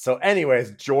 So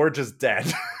anyways, George is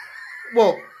dead.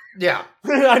 Well, yeah.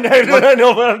 I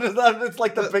know, but it's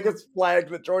like the biggest flag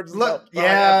that George is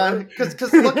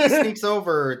because Lucky sneaks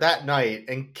over that night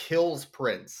and kills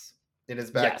Prince in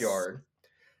his backyard. Yes.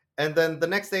 And then the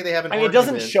next day they have an argument. It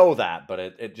doesn't show that, but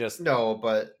it just... No,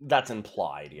 but... That's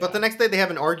implied, yeah. But the next day they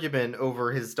have an argument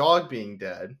over his dog being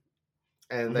dead.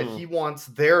 And that he wants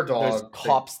their dog... There's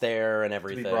cops there and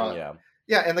everything, yeah.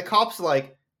 Yeah, and the cop's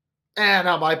like,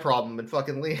 not my problem, and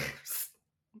fucking leaves.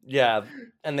 Yeah,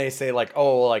 and they say like,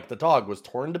 oh, like the dog was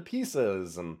torn to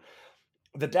pieces, and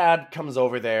the dad comes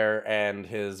over there, and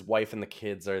his wife and the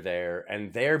kids are there,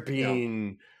 and they're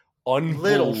being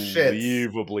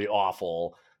unbelievably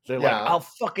awful. They're like, I'll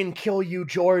fucking kill you,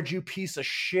 George, you piece of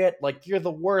shit. Like, you're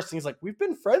the worst. And he's like, we've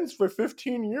been friends for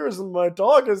 15 years and my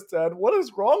dog is dead. What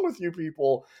is wrong with you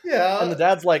people? Yeah. And the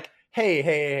dad's like,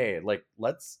 hey, like,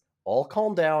 let's all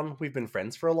calm down. We've been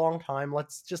friends for a long time.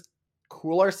 Let's just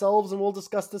cool ourselves and we'll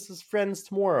discuss this as friends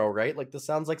tomorrow, right? Like, this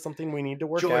sounds like something we need to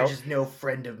work out. George is no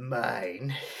friend of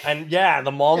mine. And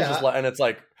the mom's just like, and it's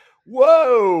like,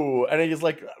 whoa, and he's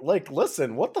like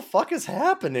listen, what the fuck is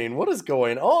happening, what is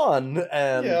going on?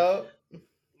 And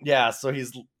so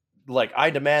he's like, I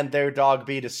demand their dog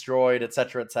be destroyed,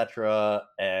 etc.,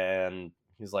 and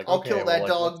he's like, I'll kill that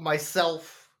dog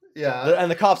myself.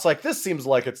 And the cop's like, this seems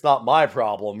like it's not my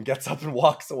problem, gets up and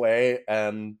walks away,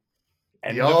 and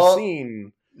end of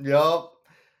scene.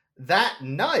 That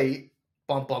night,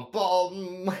 bum bum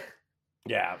bum.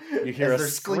 Yeah, you hear a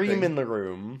scream in the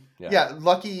room. Yeah,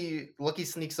 Lucky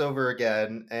sneaks over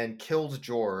again and kills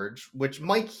George, which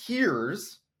Mike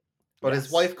hears, but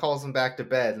his wife calls him back to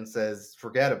bed and says,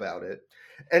 forget about it.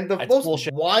 And the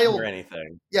most wild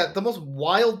anything. Yeah, the most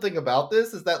wild thing about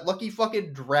this is that Lucky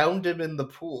fucking drowned him in the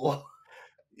pool.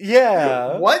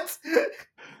 Yeah. What?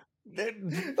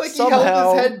 Like somehow, he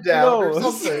held his head down or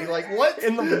something. Like, what?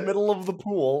 In the middle of the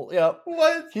pool. Yeah.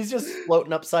 What? He's just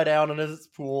floating upside down in his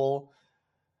pool.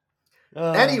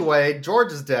 Anyway,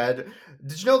 George is dead.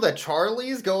 Did you know that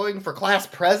Charlie's going for class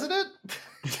president?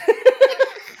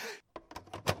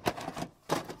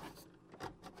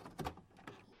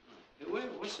 Wait,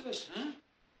 what's this, huh?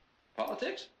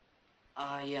 Politics?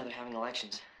 Yeah, they're having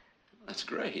elections. That's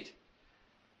great.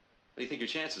 What do you think your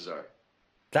chances are?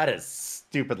 That is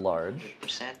stupid large.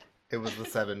 8%. It was the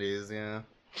 70s, yeah.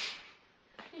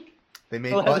 They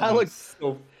made buttons. That looks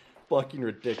so fucking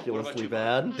ridiculously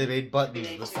bad. They made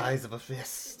buttons the size of a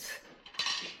fist.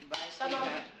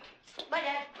 Bye,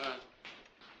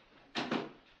 Dad.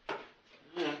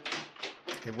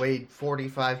 They weighed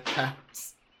 45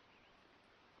 pounds.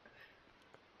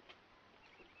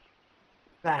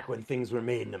 Back when things were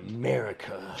made in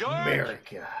America. George!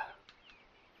 America.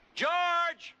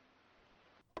 George!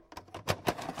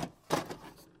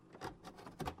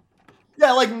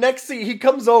 Yeah, like next scene, he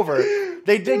comes over.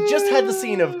 They just had the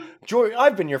scene of, George,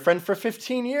 I've been your friend for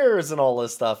 15 years and all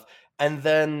this stuff. And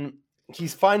then he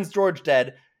finds George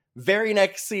dead. Very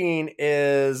next scene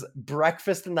is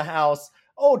breakfast in the house.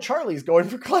 Oh, Charlie's going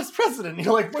for class president. And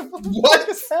you're like, what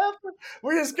just happened?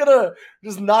 We're just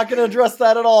not gonna address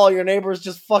that at all. Your neighbor's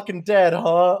just fucking dead, huh?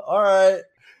 All right.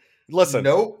 Listen.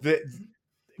 Nope.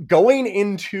 going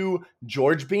into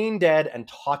George being dead and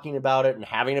talking about it and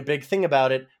having a big thing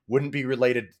about it wouldn't be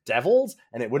related to devils,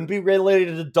 and it wouldn't be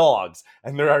related to dogs.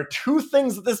 And there are two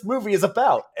things that this movie is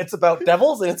about. It's about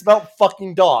devils and it's about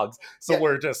fucking dogs. So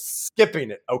we're just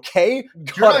skipping it, okay?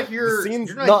 You're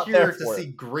not here to see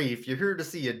grief. You're here to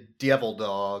see a devil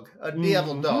dog. A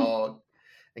devil dog.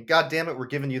 And god damn it, we're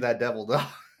giving you that devil dog.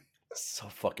 So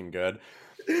fucking good.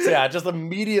 So yeah, just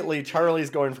immediately Charlie's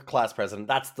going for class president.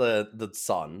 That's the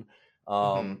son.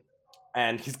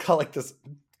 And he's got like this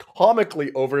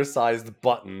comically oversized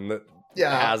button that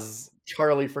has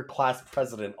Charlie for class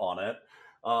president on it.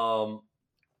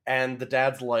 And the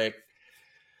dad's like,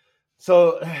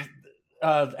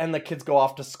 and the kids go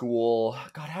off to school.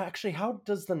 God, how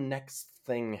does the next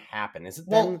thing happen? Is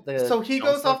it so he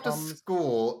goes off to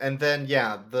school, and then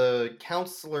the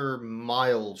counselor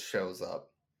Miles shows up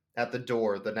at the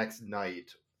door the next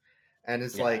night and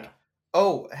is like,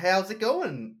 "Oh, how's it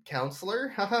going, counselor?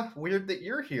 Haha, weird that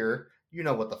you're here. You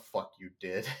know what the fuck you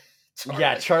did."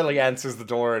 Charlie answers the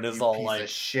door and is all piece like, of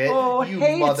shit. "Oh, you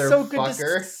hey, motherfucker. It's so good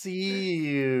to see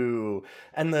you."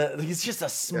 And he's just a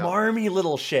smarmy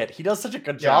little shit. He does such a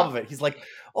good job of it. He's like,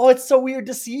 "Oh, it's so weird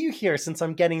to see you here since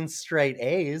I'm getting straight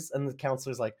A's." And the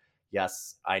counselor's like,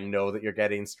 "Yes, I know that you're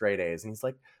getting straight A's." And he's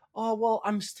like, "Oh, well,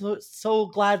 I'm so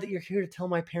glad that you're here to tell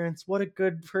my parents what a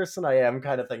good person I am,"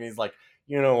 kind of thing. And he's like,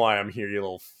 "You know why I'm here, you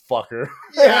little fucker."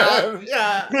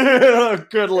 Yeah.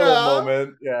 Good little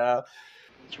moment. Yeah.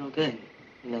 It's real good.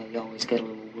 You know, you always get a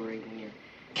little worried when your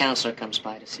counselor comes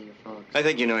by to see your folks. I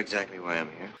think you know exactly why I'm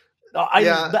here.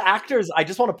 The actors, I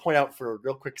just want to point out for a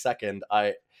real quick second,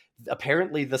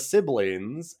 apparently the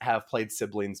siblings have played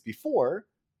siblings before,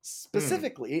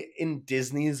 specifically in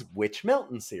Disney's Witch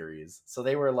Mountain series. So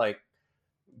they were like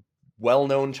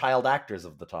well-known child actors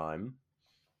of the time.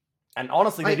 And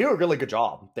honestly, they do a really good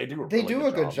job. They do a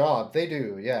good job. They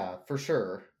do, yeah, for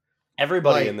sure.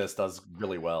 Everybody in this does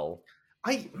really well.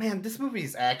 This movie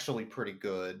is actually pretty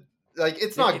good. Like,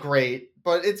 it's not great,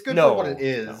 but it's good for what it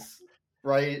is,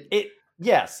 right?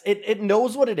 It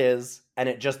knows what it is, and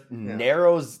it just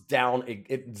narrows down.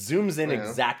 It zooms in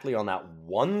exactly on that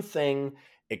one thing.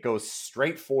 It goes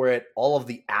straight for it. All of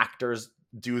the actors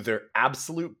do their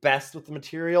absolute best with the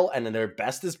material, and then their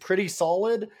best is pretty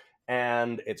solid.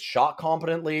 And it's shot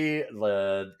competently.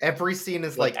 Every scene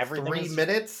is like 3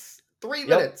 minutes. 3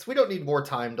 minutes. We don't need more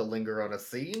time to linger on a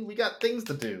scene. We got things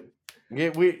to do.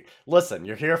 We listen.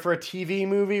 You're here for a TV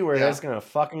movie where it's gonna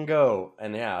fucking go,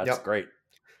 and it's great.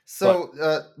 So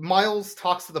Miles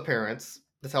talks to the parents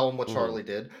to tell them what Charlie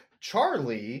did.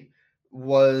 Charlie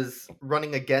was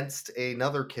running against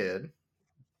another kid,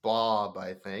 Bob,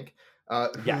 I think.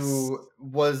 Who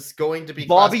was going to be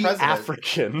Bobby class president.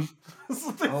 African.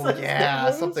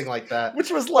 Something like that.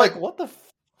 Which was like what the.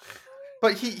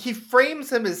 But he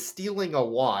frames him as stealing a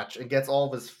watch and gets all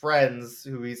of his friends,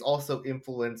 who he's also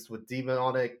influenced with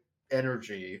demonic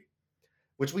energy,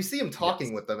 which we see him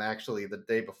talking with them actually the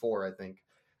day before, I think,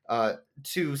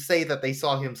 to say that they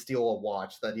saw him steal a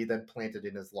watch that he then planted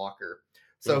in his locker.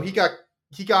 So he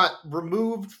got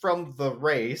removed from the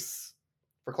race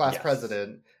for class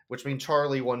president, which means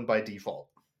Charlie won by default.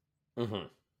 Mm-hmm.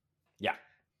 Yeah.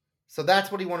 So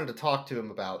that's what he wanted to talk to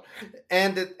him about.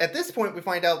 And at this point, we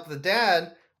find out the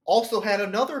dad also had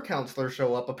another counselor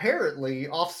show up, apparently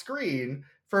off screen,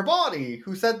 for Bonnie,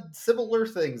 who said similar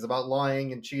things about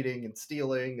lying and cheating and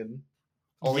stealing and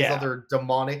all these other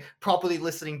demonic, probably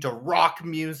listening to rock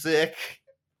music.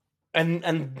 And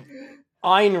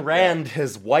Ayn Rand,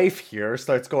 his wife here,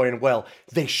 starts going, well,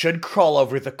 they should crawl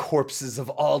over the corpses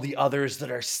of all the others that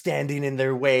are standing in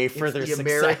their way for their success.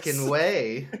 American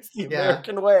way. It's the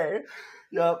American way.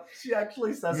 Yep. She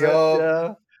actually says it.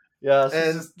 Yeah. Yeah.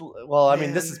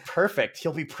 This is perfect.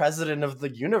 He'll be president of the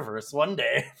universe one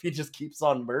day if he just keeps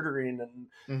on murdering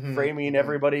and framing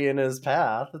everybody in his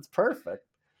path. It's perfect.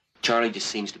 Charlie just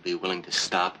seems to be willing to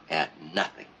stop at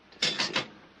nothing to succeed.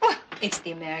 It's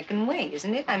the American way,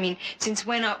 isn't it? I mean, since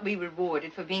when aren't we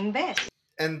rewarded for being best?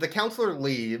 And the counselor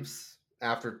leaves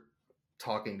after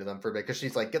talking to them for a bit, because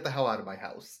she's like, get the hell out of my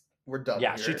house. We're done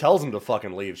here. She tells him to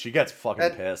fucking leave. She gets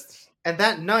fucking pissed. And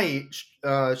that night,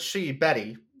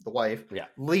 Betty, the wife,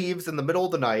 leaves in the middle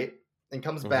of the night and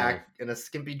comes back in a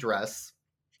skimpy dress.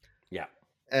 Yeah.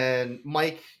 And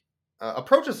Mike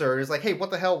approaches her and is like, hey,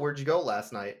 what the hell? Where'd you go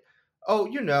last night? Oh,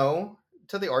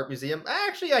 to the art museum.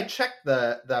 Actually, I checked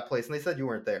that place and they said you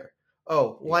weren't there.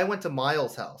 Oh, well, I went to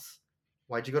Miles' house.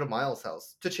 Why'd you go to Miles'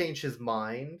 house? To change his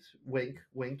mind. Wink,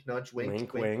 wink, nudge,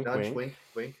 wink, wink, nudge, wink,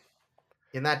 wink.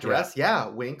 In that dress? Yeah.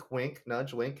 Wink, wink,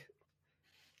 nudge, wink.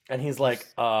 And he's like,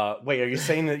 wait, are you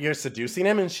saying that you're seducing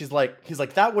him? And he's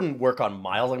like, that wouldn't work on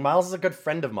Miles. Like, Miles is a good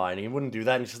friend of mine. He wouldn't do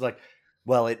that. And she's like,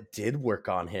 well, it did work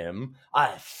on him.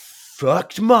 I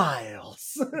fucked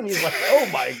Miles. And he's like, oh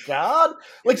my God.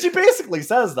 Like, she basically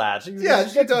says that. She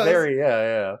does.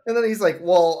 Yeah. And then he's like,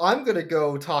 well, I'm going to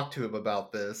go talk to him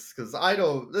about this because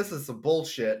this is some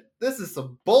bullshit.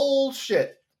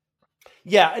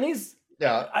 Yeah, and he's...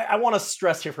 Yeah. I want to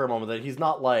stress here for a moment that he's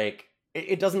not like...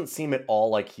 It doesn't seem at all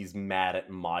like he's mad at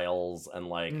Miles and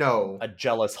like a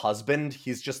jealous husband.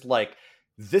 He's just like,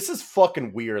 this is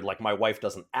fucking weird. Like, my wife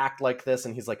doesn't act like this.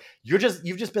 And he's like, you've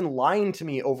just been lying to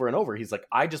me over and over. He's like,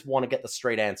 I just want to get the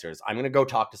straight answers. I'm going to go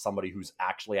talk to somebody who's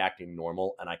actually acting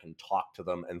normal and I can talk to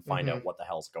them and find out what the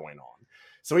hell's going on.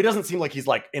 So he doesn't seem like he's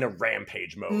like in a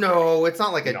rampage mode. No, it's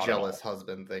not like a jealous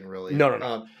husband thing, really.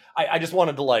 No. I just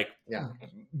wanted to like,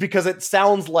 because it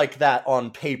sounds like that on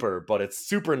paper, but it's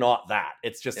super not that.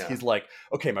 It's just, he's like,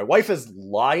 okay, my wife is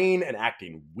lying and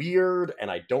acting weird and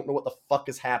I don't know what the fuck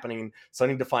is happening. So I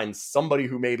need to find somebody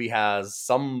who maybe has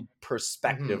some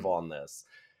perspective on this.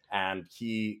 And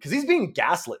because he's being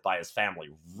gaslit by his family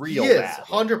real bad.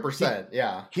 100%,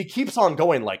 yeah. He keeps on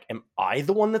going like, am I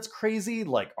the one that's crazy?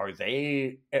 Like,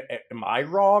 am I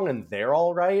wrong and they're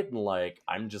all right? And like,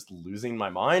 I'm just losing my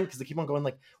mind because they keep on going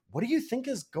like, what do you think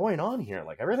is going on here?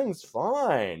 Like, everything's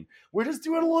fine. We're just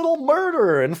doing a little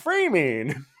murder and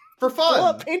framing. For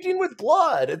fun. Painting with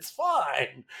blood. It's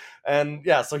fine. And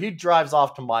yeah, so he drives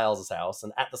off to Miles' house.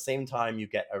 And at the same time, you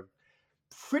get a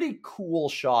pretty cool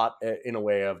shot in a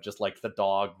way of just like the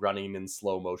dog running in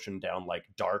slow motion down like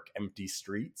dark, empty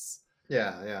streets.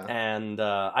 Yeah. And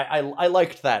I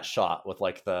liked that shot with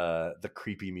like the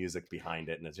creepy music behind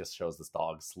it. And it just shows this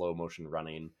dog slow motion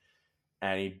running.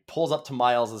 And he pulls up to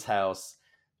Miles's house,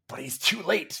 but he's too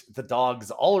late. The dog's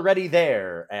already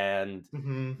there. And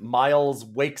Miles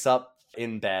wakes up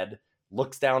in bed,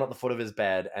 looks down at the foot of his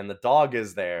bed, and the dog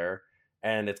is there.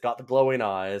 And it's got the glowing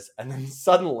eyes. And then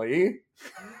suddenly...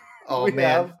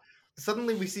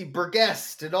 Suddenly we see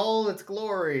Burgest in all its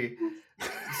glory.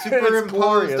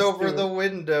 Superimposed over the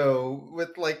window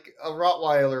with like a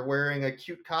Rottweiler wearing a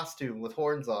cute costume with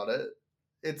horns on it.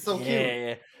 It's so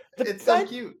cute. It's so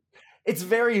cute. It's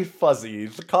very fuzzy.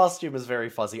 The costume is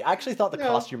very fuzzy. I actually thought the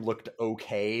costume looked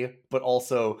okay, but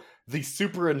also the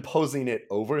superimposing it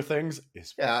over things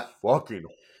is fucking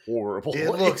horrible.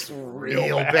 It looks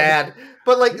real bad.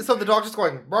 But like, so the dog's just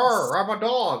going, roar, I'm a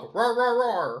dog, roar,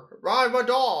 roar, roar, I'm a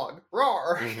dog,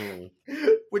 roar.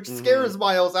 Which scares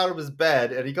Miles out of his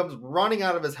bed, and he comes running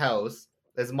out of his house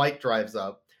as Mike drives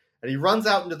up. And he runs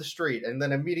out into the street and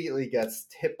then immediately gets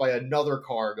hit by another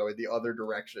car going the other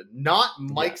direction. Not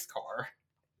Mike's car.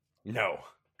 No.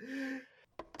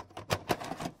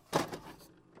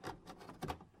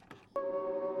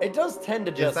 It does tend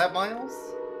to just... Is that Miles?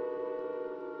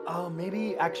 Oh,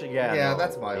 maybe... Actually, yeah. Yeah, no.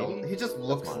 that's Miles. Maybe? He just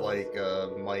looks like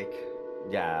Mike.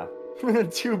 Yeah.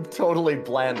 Two totally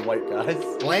bland white guys.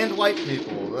 Bland white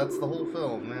people. That's the whole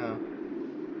film, yeah.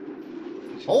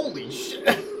 Holy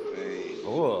shit.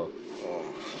 Oh.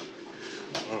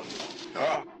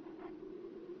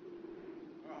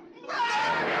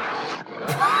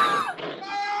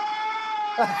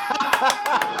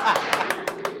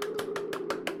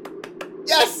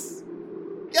 Yes!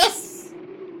 Yes!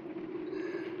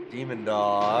 Demon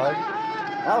dog.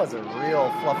 That was a real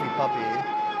fluffy puppy.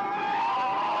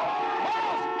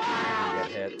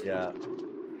 Get hit, yeah.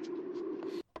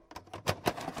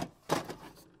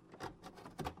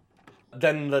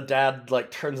 Then the dad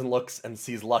like turns and looks and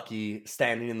sees Lucky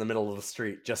standing in the middle of the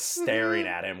street, just staring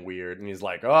at him weird, and he's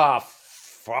like, "Oh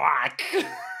fuck!"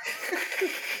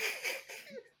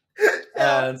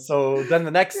 And so then the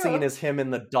next scene is him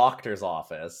in the doctor's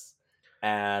office,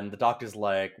 and the doctor's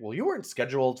like, "Well, you weren't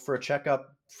scheduled for a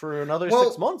checkup for another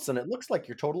 6 months, and it looks like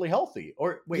you're totally healthy."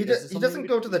 Or wait, he doesn't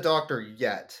go to the doctor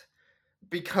yet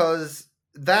because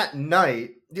that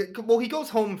night, well, he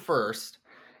goes home first.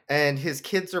 And his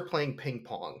kids are playing ping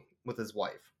pong with his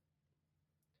wife.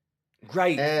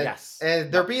 Right, yes.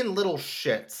 And they're being little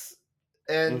shits.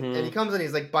 And he comes in,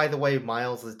 he's like, by the way,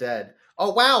 Miles is dead.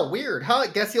 Oh, wow, weird, huh?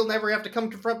 Guess he'll never have to come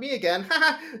confront me again.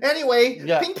 Anyway,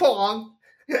 ping pong.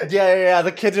 Yeah.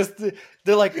 The kid just,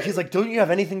 they're like, he's like, don't you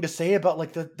have anything to say about,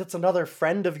 like, that's another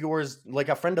friend of yours, like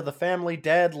a friend of the family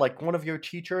dead, like one of your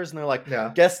teachers? And they're like,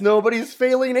 guess nobody's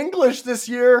failing English this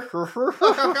year.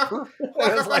 I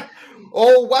was like,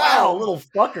 oh, wow, little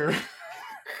fucker.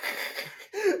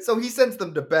 So he sends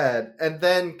them to bed and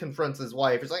then confronts his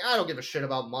wife. He's like, I don't give a shit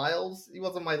about Miles. He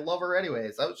wasn't my lover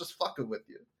anyways. I was just fucking with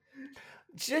you.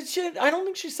 I don't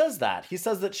think she says that. He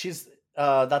says that she's,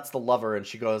 that's the lover, and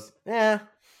she goes,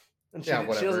 And Yeah, she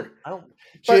whatever. doesn't. I don't.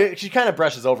 But- She kind of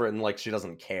brushes over it and like she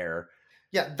doesn't care.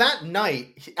 Yeah, that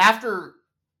night, after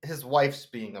his wife's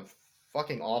being a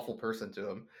fucking awful person to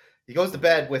him, he goes to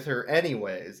bed with her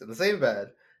anyways, in the same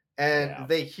bed, and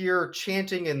they hear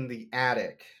chanting in the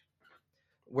attic,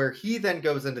 where he then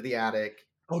goes into the attic.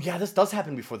 Oh yeah, this does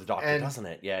happen before the doctor, doesn't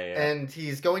it? Yeah. And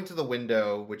he's going to the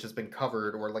window, which has been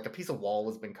covered, or like a piece of wall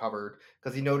has been covered,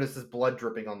 because he notices blood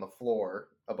dripping on the floor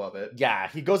above it. Yeah,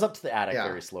 he goes up to the attic Yeah.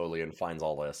 very slowly and finds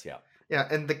all this. Yeah. Yeah,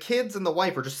 and the kids and the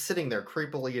wife are just sitting there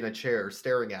creepily in a chair,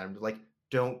 staring at him, like,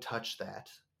 "Don't touch that."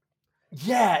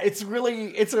 Yeah, it's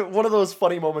one of those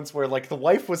funny moments where like the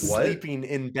wife was What? sleeping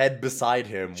in bed beside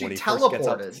him She when he first gets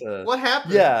up teleported. to What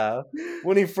happened? Yeah.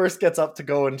 When he first gets up to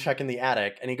go and check in the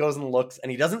attic and he goes and looks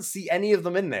and he doesn't see any of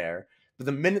them in there. But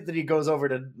the minute that he goes over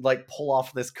to like pull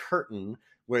off this curtain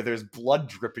where there's blood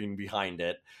dripping behind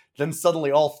it, then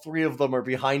suddenly all three of them are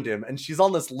behind him and she's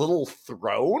on this little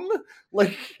throne.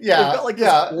 Like Yeah, they've got like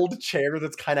yeah. this old chair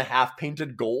that's kind of half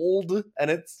painted gold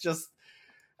and it's just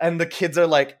and the kids are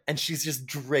like, and she's just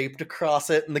draped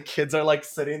across it, and the kids are like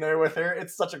sitting there with her.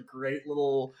 It's such a great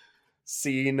little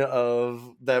scene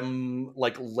of them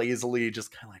like lazily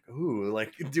just kind of like, ooh,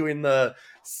 like doing the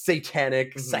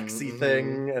satanic, sexy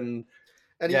thing. And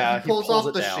he pulls off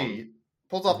it the down. sheet.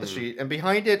 Pulls off the sheet, and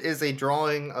behind it is a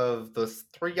drawing of the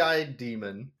three-eyed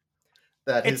demon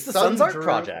that It's his the son son's art drew,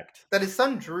 project. That his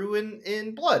son drew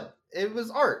in blood. It was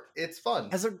art. It's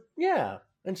fun. Yeah.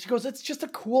 And she goes, it's just a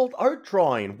cool art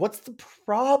drawing. What's the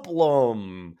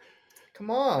problem? Come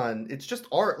on. It's just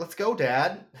art. Let's go,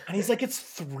 Dad. And he's like, it's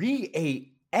 3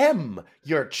 a.m.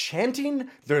 You're chanting.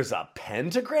 There's a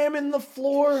pentagram in the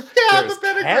floor. Yeah, There's the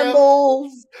pentagram.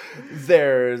 candles.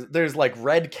 There's like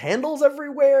red candles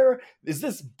everywhere. Is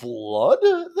this blood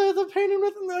that they're painting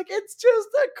with? And they're like, it's just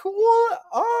a cool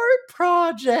art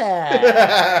project.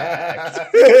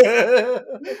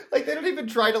 Like, they don't even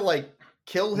try to, like,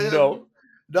 kill him. No.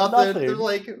 Nothing. They're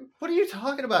like, what are you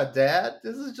talking about, Dad?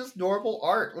 This is just normal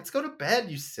art. Let's go to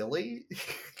bed, you silly.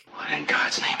 What in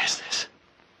God's name is this?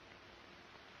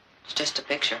 It's just a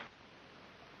picture.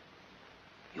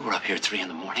 You were up here at 3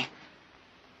 a.m,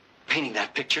 painting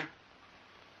that picture,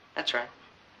 That's right.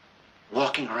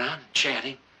 walking around,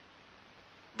 chatting,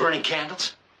 burning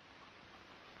candles.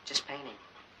 Just painting.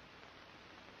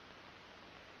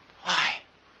 Why?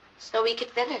 So we could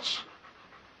finish.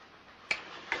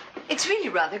 It's really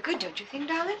rather good, don't you think,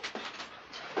 darling?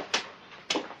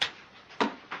 You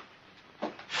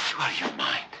out of your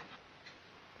mind.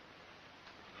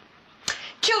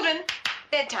 Children,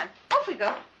 bedtime. Off we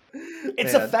go.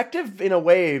 It's Man. effective in a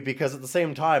way because at the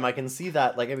same time I can see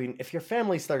that, like, I mean, if your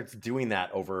family starts doing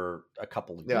that over a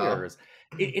couple of Yeah. years,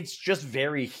 it's just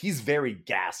he's very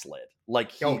gaslit.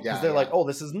 Like, Oh, because yeah, they're like, yeah. oh,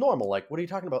 this is normal. Like, what are you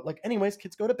talking about? Like, anyways,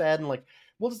 kids go to bed and like,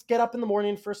 we'll just get up in the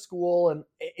morning for school. And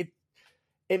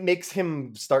it makes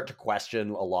him start to question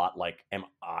a lot. Like, am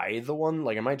I the one?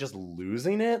 Like, am I just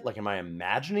losing it? Like, am I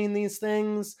imagining these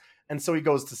things? And so he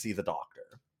goes to see the doctor.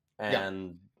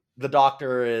 And the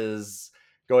doctor is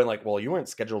going like, well, you weren't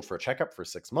scheduled for a checkup for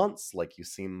 6 months. Like, you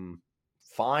seem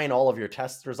fine. All of your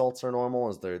test results are normal.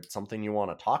 Is there something you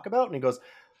want to talk about? And he goes,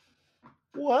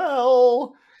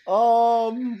 well,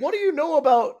 what do you know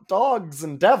about dogs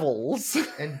and devils? And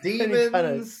And he kind of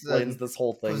demons, explains and this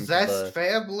whole thing. to possessed the-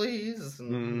 families,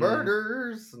 and Mhm.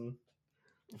 murders, and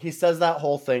he says that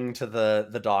whole thing to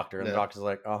the doctor, and the Yeah. doctor's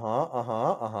like,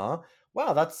 wow,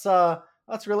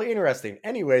 that's really interesting.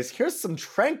 Anyways, here's some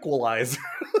tranquilizers.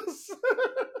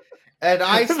 and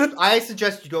I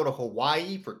suggest you go to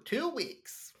Hawaii for 2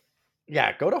 weeks.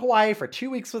 Yeah, go to Hawaii for 2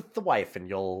 weeks with the wife, and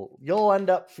you'll end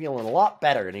up feeling a lot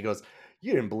better. And he goes,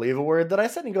 you didn't believe a word that I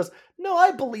said. And he goes, no,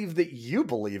 I believe that you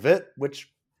believe it.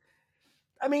 Which,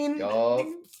 I mean, Yup.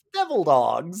 it's devil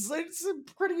dogs. It's a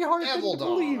pretty hard Devil thing to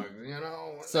believe. dog, you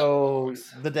know. So devil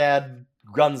dogs. the dad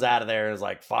runs out of there and is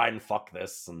like, fine, fuck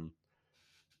this. And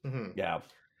Mhm. yeah,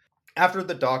 After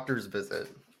the doctor's visit,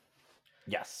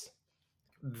 yes.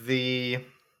 the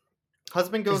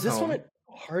husband goes Is this home. when it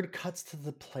hard cuts to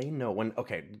the plane? No, when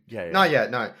okay, yeah. Not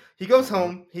yet, no. He goes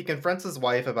home. He confronts his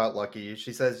wife about Lucky.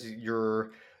 She says,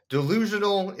 "You're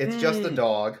delusional. It's just a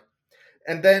dog."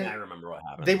 And then I remember what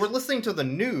happened. they were listening to the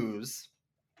news,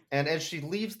 and as she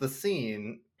leaves the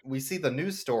scene, we see the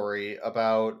news story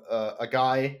about a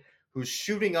guy who's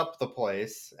shooting up the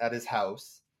place at his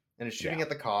house and is shooting Yeah. at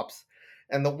the cops.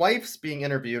 And the wife's being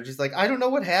interviewed. She's like, "I don't know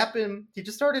what happened. He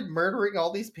just started murdering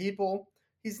all these people.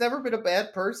 He's never been a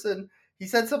bad person. He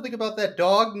said something about that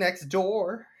dog next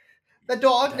door. The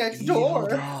dog next door."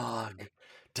 Dog.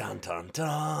 Dun dun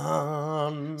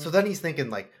dun. So then he's thinking,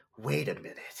 like, wait a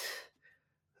minute.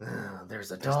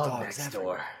 There's a There's dog dogs next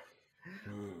everywhere. door.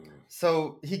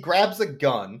 So he grabs a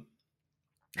gun.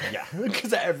 Yeah,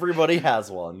 because everybody has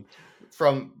one.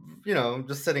 From,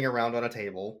 just sitting around on a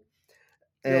table.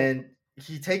 And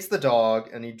he takes the dog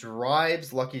and he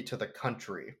drives Lucky to the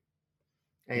country.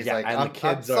 And he's like, and the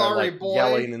kids I'm are sorry, like boy.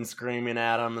 yelling and screaming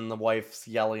at him, and the wife's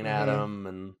yelling at Mhm. him,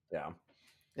 and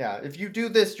Yeah, if you do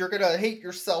this, you're gonna hate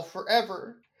yourself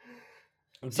forever.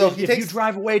 So if you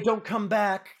drive away, don't come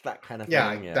back. That kind of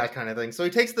thing. Yeah, that kind of thing. So he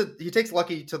takes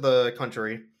Lucky to the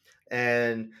country,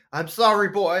 and I'm sorry,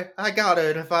 boy. I got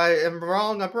it. If I am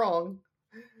wrong, I'm wrong.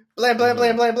 Blam, blam,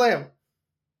 blam, blam, blam.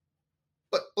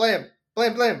 But blam,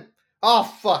 blam, blam. Oh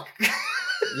fuck.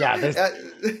 Yeah,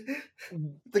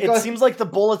 it seems like the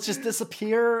bullets just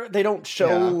disappear. They don't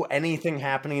show anything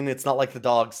happening. It's not like the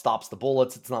dog stops the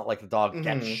bullets. It's not like the dog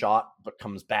gets shot but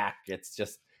comes back. It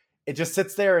just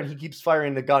sits there and he keeps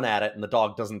firing the gun at it, and the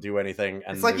dog doesn't do anything.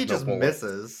 And it's like he there's just no bullets.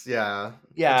 misses. Yeah.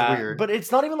 Yeah, It's weird. but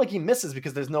it's not even like he misses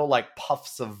because there's no like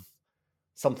puffs of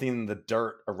something in the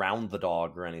dirt around the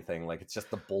dog or anything. Like it's just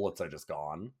the bullets are just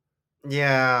gone.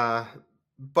 Yeah.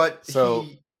 But So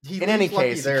he in any leaves Lucky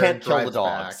case, he there can't and kill the drives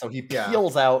dog. back. So he Yeah.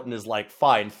 peels out and is like,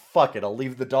 fine, fuck it. I'll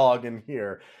leave the dog in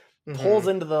here. Mhm. Pulls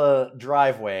into the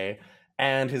driveway,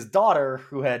 and his daughter,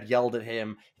 who had yelled at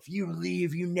him, if you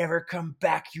leave, you never come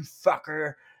back, you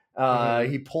fucker.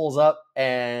 He pulls up,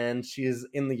 and she's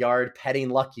in the yard petting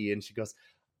Lucky, and she goes,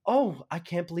 oh, I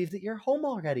can't believe that you're home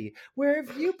already. Where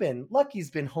have you been? Lucky's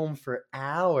been home for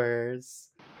hours.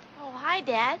 Oh, hi,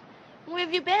 Dad. Where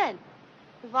have you been?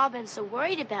 We've all been so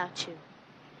worried about you.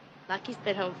 Lucky's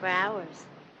been home for hours.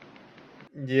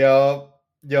 Yup.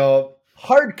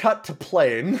 Hard cut to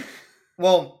plane.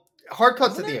 Well, hard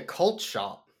cut to the occult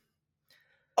shop.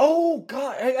 Oh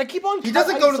god, I keep on. He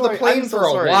doesn't go to the plane for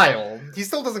a while. He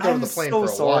still doesn't go to the plane for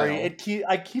a while.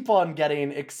 I keep on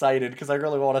getting excited because I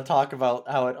really want to talk about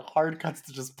how it hard cuts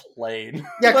to just plane.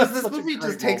 Yeah, because That's this such a movie great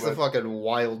just takes a moment. fucking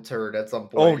wild turn at some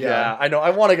Oh point. yeah, I know. I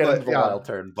want to get But, into the yeah. wild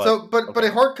turn, but But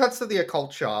it hard cuts to the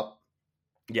occult shop.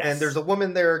 yes, And there's a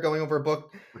woman there going over a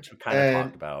book. which we kind of and-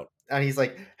 talked about. And he's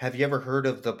like, have you ever heard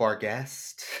of the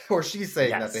Barghest? Or she's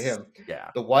saying that to Yes. him.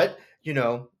 Yeah, The what?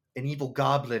 An evil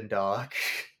goblin dog.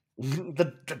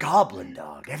 the goblin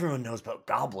dog. Everyone knows about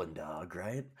goblin dog,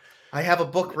 right? I have a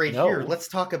book right No. here. Let's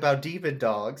talk about demon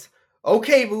dogs.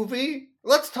 Okay, movie.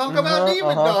 Let's talk about Uh-huh,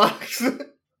 demon dogs.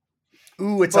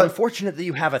 Ooh, it's But- unfortunate that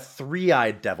you have a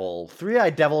three-eyed devil.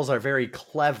 Three-eyed devils are very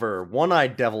clever.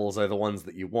 One-eyed devils are the ones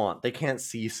that you want. They can't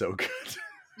see so good.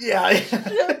 yeah.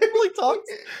 really talks.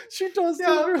 She does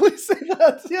Yeah. really say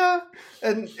that. Yeah.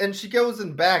 And she goes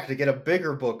in back to get a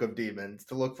bigger book of demons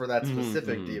to look for that Mhm,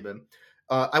 specific mhm. demon.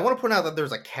 I want to point out that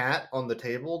there's a cat on the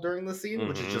table during the scene,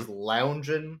 which is Mhm. just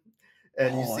lounging.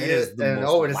 And you Oh, see it is it, the and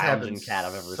most it is having lounging cat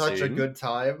I've ever such a seen. good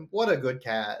time. What a good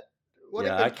cat. What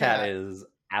Yeah, a good that cat is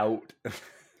out.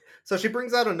 So she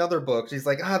brings out another book. She's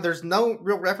like, there's no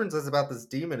real references about this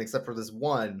demon except for this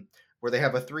one where they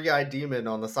have a three-eyed demon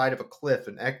on the side of a cliff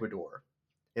in Ecuador.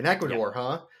 In Ecuador,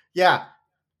 huh? Yeah.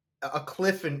 A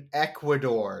cliff in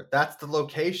Ecuador. That's the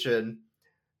location.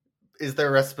 Is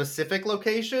there a specific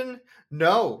location?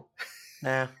 No.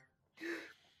 Nah.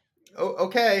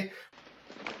 Okay.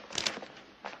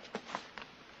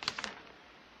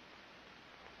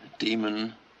 A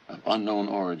demon of unknown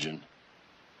origin.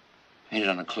 Painted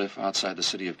on a cliff outside the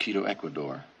city of Quito,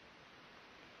 Ecuador.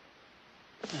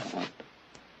 Yeah, well,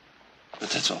 but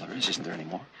that's all there is, isn't there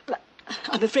anymore?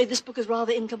 I'm afraid this book is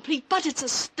rather incomplete, but it's a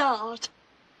start.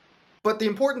 But the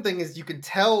important thing is you can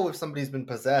tell if somebody's been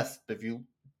possessed if you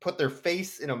put their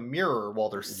face in a mirror while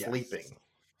they're Yes. sleeping.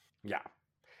 Yeah.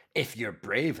 If you're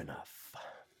brave enough.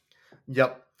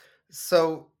 Yep.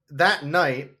 So that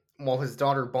night, while his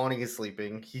daughter Bonnie is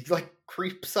sleeping, he like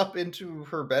creeps up into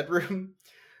her bedroom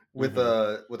with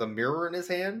a mirror in his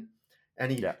hand,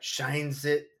 and he shines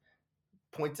it,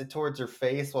 points it towards her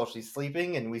face while she's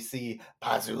sleeping, and we see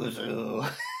Pazuzu.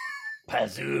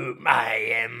 I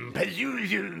am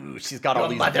Pazuzu. She's got all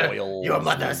these boils. Your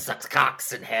mother sucks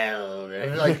cocks in hell.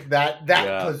 Like that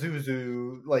Yeah.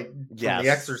 Pazuzu, like from Yes. The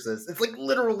Exorcist. It's like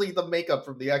literally the makeup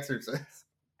from The Exorcist.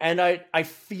 And I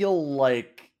feel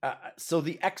like so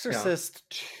The Exorcist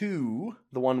 2,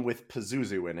 the one with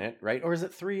Pazuzu in it, right? Or is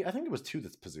it 3? I think it was 2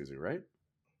 that's Pazuzu, right?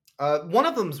 One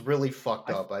of them's really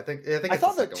fucked up. I think I it's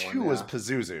thought the that second 2 one, was yeah.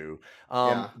 Pazuzu.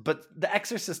 Yeah. But The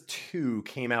Exorcist 2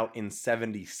 came out in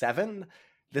 1977.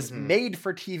 This Mhm.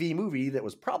 made-for-TV movie that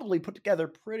was probably put together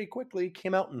pretty quickly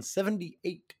came out in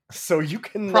 1978. So you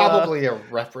can Probably a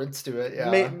reference to it,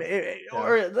 yeah.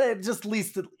 or just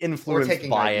least influenced taking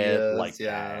by ideas, it. Like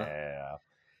yeah.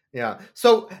 Yeah.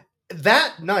 So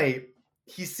that night,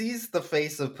 he sees the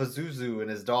face of Pazuzu and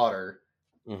his daughter,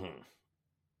 Mhm.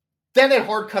 Then it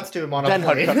hard cuts to him on a Then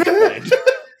hard plane. cuts to the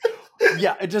plane.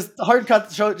 Yeah, it just hard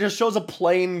cut just shows a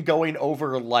plane going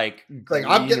over like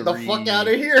I'm getting the fuck out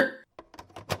of here.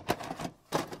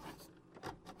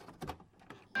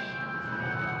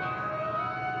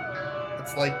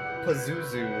 It's like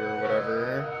Pazuzu or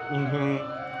whatever. Mm-hmm.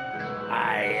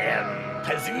 I am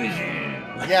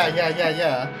Pazuzu. Yeah.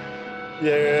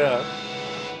 Yeah.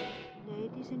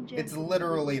 It's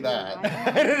literally that.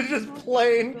 It's just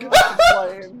plane.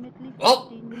 Plane.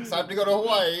 Well, it's time to go to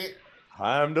Hawaii.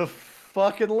 Time to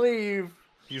fucking leave.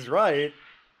 He's right.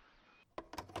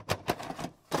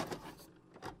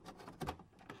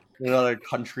 Another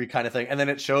country kind of thing, and then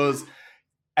it shows.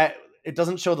 It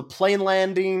doesn't show the plane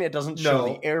landing. It doesn't show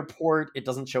the airport. It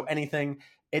doesn't show anything.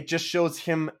 It just shows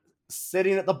him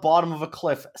sitting at the bottom of a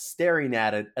cliff, staring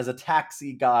at it as a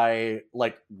taxi guy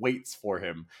like waits for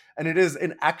him, and it is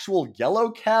an actual yellow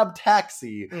cab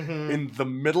taxi in the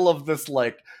middle of this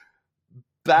like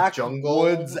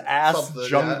backwoods ass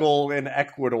jungle in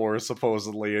Ecuador,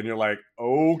 supposedly, and you're like,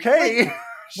 okay,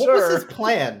 What sure. was his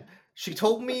plan? She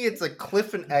told me it's a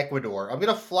cliff in Ecuador. I'm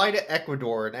gonna fly to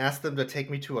Ecuador and ask them to take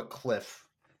me to a cliff.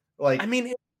 Like, I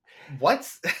mean, what?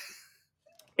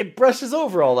 It brushes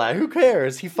over all that. Who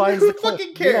cares? He finds the cliff.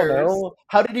 Fucking cares? We don't know.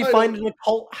 How did he find an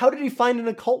occult? How did he find an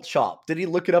occult shop? Did he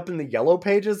look it up in the yellow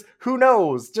pages? Who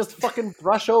knows? Just fucking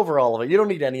brush over all of it. You don't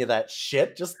need any of that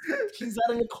shit. Just he's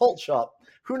at an occult shop.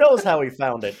 Who knows how he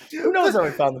found it? Who knows how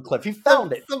he found the cliff? He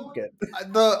found it.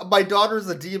 My daughter's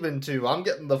a demon too. I'm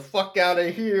getting the fuck out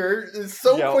of here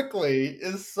quickly.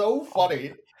 It's so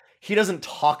funny. He doesn't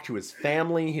talk to his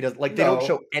family. He doesn't they don't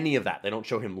show any of that. They don't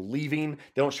show him leaving.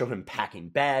 They don't show him packing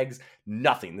bags.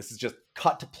 Nothing. This is just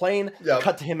cut to plane,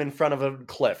 cut to him in front of a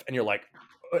cliff, and you're like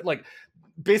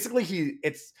basically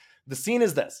the scene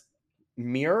is this.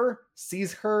 Mirror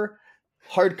sees her,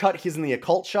 hard cut, he's in the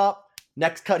occult shop,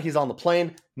 next cut, he's on the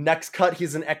plane, next cut,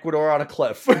 he's in Ecuador on a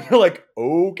cliff. You're like,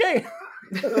 okay.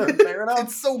 Fair enough.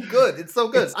 It's so good. It's so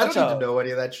good. I don't need to know any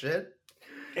of that shit.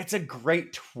 It's a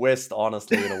great twist,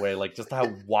 honestly, in a way. Like, just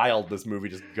how wild this movie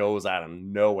just goes out of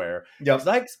nowhere. Because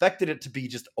I expected it to be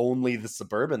just only the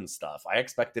suburban stuff. I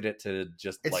expected it to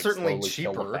just, it's like, certainly slowly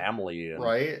cheaper, kill the family. And,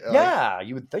 right? Yeah,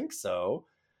 you would think so.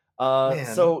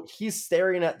 So he's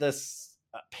staring at this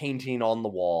painting on the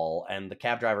wall, and the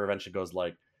cab driver eventually goes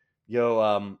like,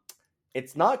 yo,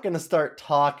 it's not going to start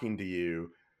talking to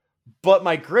you, but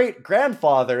my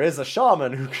great-grandfather is a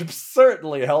shaman who could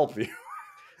certainly help you.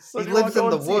 So he lives in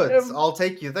the woods. I'll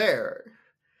take you there.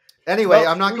 Anyway,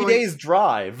 I'm not 3 days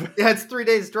drive. Yeah, it's 3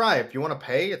 days drive. You want to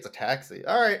pay? It's a taxi.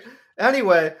 All right.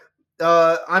 Anyway,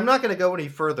 I'm not going to go any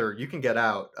further. You can get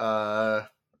out.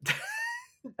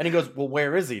 And he goes, well,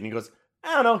 where is he? And he goes,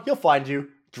 I don't know. He'll find you.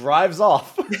 Drives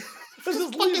off.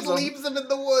 Just fucking leaves him in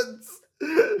the woods.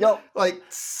 Yep. Like,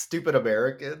 stupid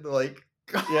American. Like,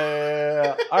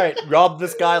 yeah. All right, robbed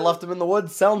this guy, left him in the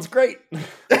woods. Sounds great.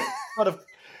 What if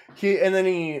he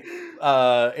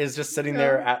is just sitting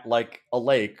there at like a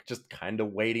lake, just kind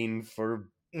of waiting for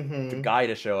the guy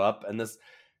to show up. And this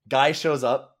guy shows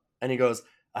up and he goes,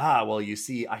 well, you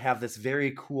see, I have this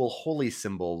very cool holy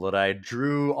symbol that I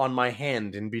drew on my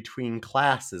hand in between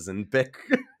classes in Bic.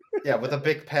 Yeah, with a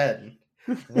big pen.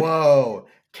 Whoa.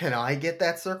 Can I get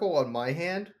that circle on my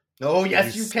hand? Oh,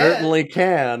 yes, you can. Certainly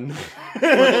can. For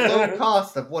the low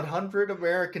cost of 100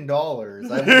 American dollars,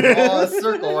 I will draw a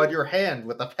circle on your hand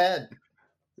with a pen.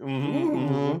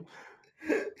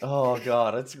 Mm-hmm. Oh,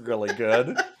 God, it's really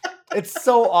good. It's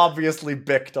so obviously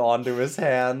bicked onto his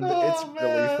hand. It's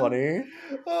really funny.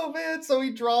 Oh, man. So he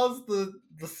draws the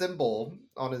symbol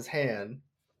on his hand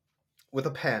with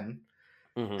a pen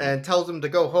and tells him to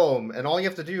go home. And all you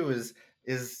have to do is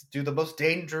do the most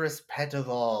dangerous pet of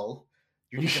all.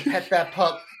 You need to pet that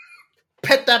pup.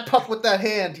 Pet that pup with that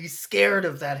hand. He's scared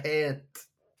of that hand.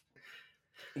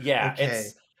 Yeah,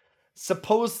 it's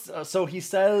supposed. So he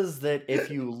says that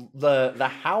if you the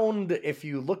hound, if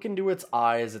you look into its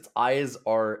eyes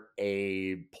are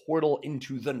a portal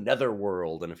into the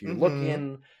netherworld, and if you look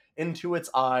into its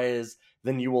eyes,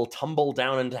 then you will tumble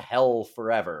down into hell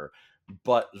forever.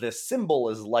 But this symbol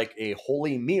is like a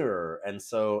holy mirror, and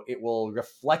so it will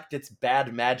reflect its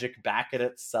bad magic back at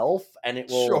itself, and it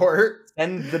will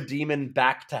send the demon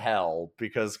back to hell,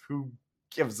 because who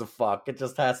gives a fuck? It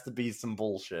just has to be some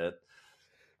bullshit.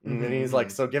 And then he's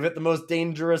like, so give it the most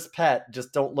dangerous pet,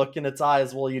 just don't look in its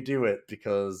eyes while you do it,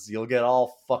 because you'll get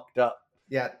all fucked up.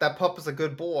 Yeah, that pup is a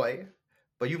good boy,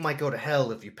 but you might go to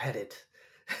hell if you pet it.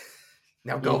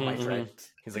 Now go, my friend.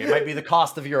 He's like, it might be the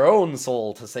cost of your own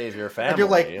soul to save your family. And you're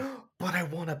like, but I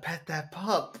want to pet that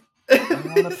pup. I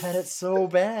want to pet it so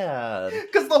bad.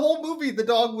 Because the whole movie, the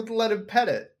dog wouldn't let him pet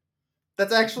it.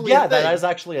 That's actually yeah, a thing. that is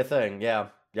actually a thing. Yeah.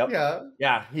 Yep. Yeah.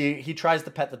 Yeah. He tries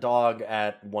to pet the dog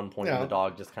at one point, Yeah. and the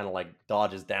dog just kind of like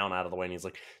dodges down out of the way, and he's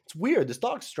like, "It's weird. This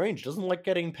dog's strange. It doesn't like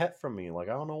getting pet from me. Like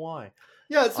I don't know why."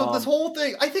 Yeah. So this whole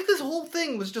thing, I think this whole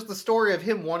thing was just the story of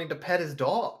him wanting to pet his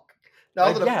dog.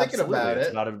 Now that I'm thinking about it's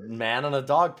it, about a man and a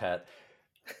dog pet.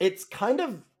 It's kind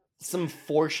of some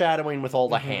foreshadowing with all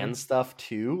the hand stuff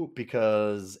too,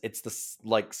 because it's the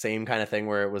like same kind of thing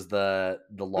where it was the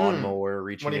lawnmower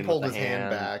reaching when he in pulled with his the hand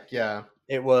back. Yeah.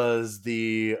 It was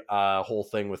the whole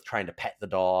thing with trying to pet the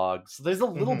dog. So there's a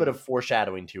little bit of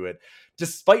foreshadowing to it,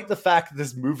 despite the fact that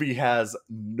this movie has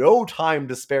no time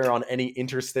to spare on any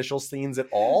interstitial scenes at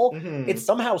all. It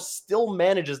somehow still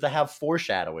manages to have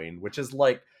foreshadowing, which is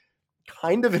like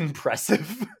kind of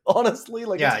impressive, honestly.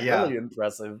 Like, it's really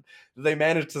impressive that they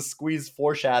managed to squeeze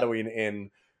foreshadowing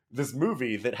in this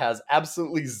movie that has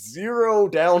absolutely zero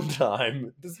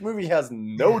downtime. This movie has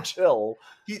no chill.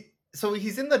 So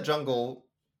he's in the jungle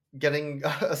getting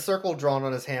a circle drawn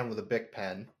on his hand with a Bic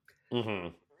pen.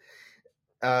 The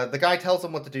guy tells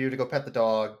him what to do, to go pet the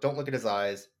dog. Don't look at his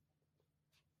eyes.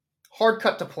 Hard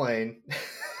cut to plane.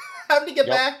 How did he get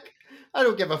back? I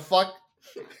don't give a fuck.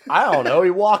 I don't know.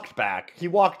 He walked back. He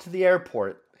walked to the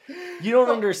airport. You don't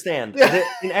understand.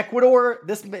 In Ecuador,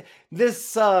 this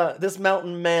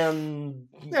mountain man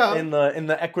in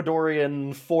the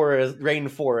Ecuadorian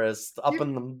rainforest up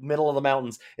in the middle of the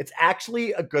mountains, it's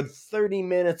actually a good 30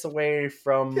 minutes away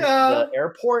from the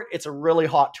airport. It's a really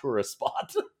hot tourist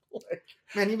spot.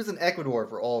 Man, he was in Ecuador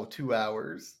for all of 2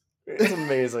 hours. It's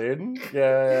amazing.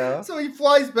 Yeah. So he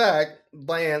flies back,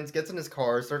 lands, gets in his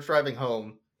car, starts driving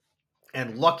home,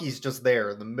 and Lucky's just there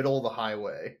in the middle of the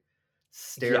highway,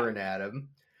 staring at him.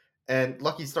 And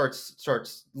Lucky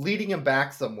starts leading him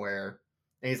back somewhere.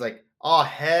 And he's like, "Oh,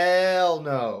 hell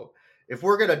no. If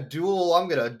we're going to duel, I'm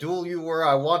going to duel you where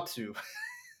I want to.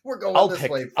 We're going this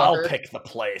way, fucker. I'll pick the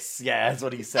place." Yeah, that's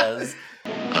what he says.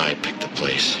 I pick the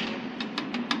place.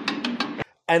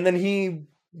 And then he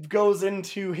goes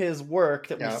into his work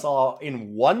that we saw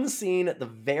in one scene at the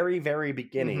very, very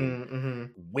beginning.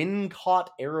 Wincott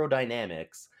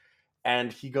Aerodynamics.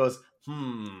 And he goes,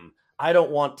 I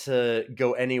don't want to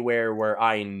go anywhere where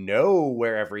I know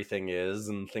where everything is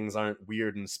and things aren't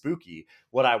weird and spooky.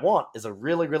 What I want is a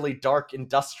really, really dark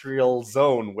industrial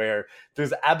zone where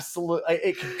there's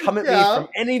it can come at me from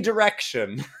any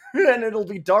direction. And it'll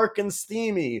be dark and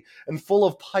steamy and full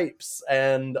of pipes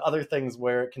and other things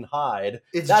where it can hide.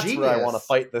 That's genius. where I want to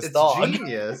fight this dog. It's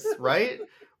genius, right?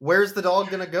 Where's the dog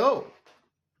gonna go?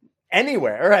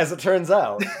 Anywhere, as it turns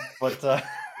out. But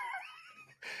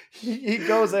he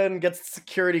goes in, gets the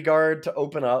security guard to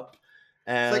open up.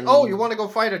 And it's like, "Oh, you want to go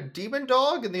fight a demon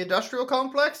dog in the industrial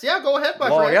complex? Yeah, go ahead, my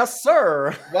friend." Oh, yes,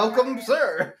 sir. Welcome,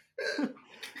 sir.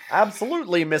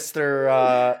 Absolutely, Mr.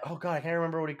 Oh god, I can't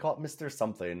remember what he called Mr.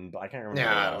 something, but I can't remember.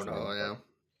 Yeah, I don't know.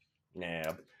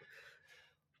 Yeah.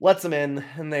 Lets him in,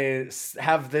 and they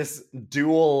have this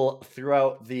duel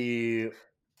throughout the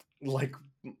like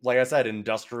I said,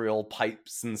 industrial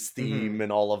pipes and steam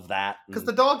and all of that. Because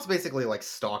the dog's basically like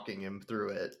stalking him through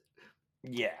it.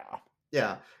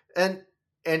 Yeah, and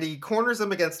he corners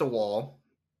him against a wall,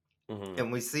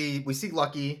 and we see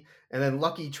Lucky. And then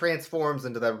Lucky transforms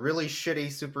into that really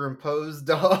shitty superimposed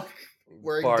dog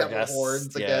wearing devil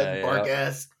horns again,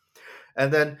 Barghest. And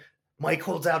then Mike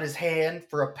holds out his hand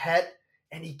for a pet,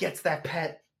 and he gets that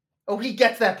pet. Oh, he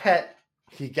gets that pet.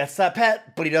 He gets that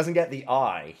pet, but he doesn't get the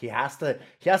eye. He has to.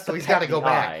 So he's got to go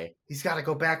back. He's got to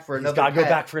go back for another. He's got to go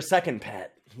back for a second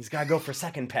pet. He's got to go for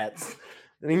second pets.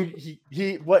 I mean,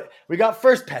 we got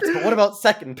first pets, but what about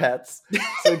second pets?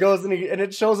 So he goes and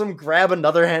it shows him grab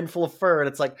another handful of fur, and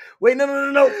it's like, wait,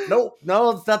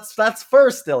 no, that's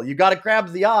fur still. You got to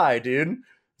grab the eye, dude.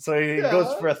 So he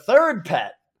goes for a third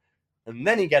pet, and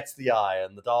then he gets the eye,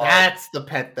 and the dog. That's the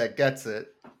pet that gets it.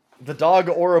 The dog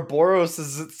Ouroboros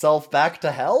itself back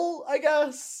to hell, I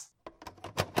guess.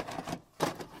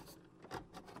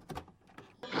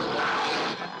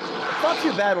 It's not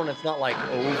too bad when it's not like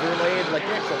overlaid. Like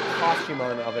the actual costume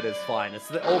of it is fine. It's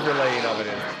the overlaying of it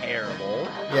is terrible.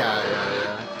 Yeah.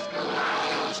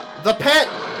 The pet.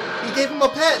 He gave him a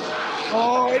pet.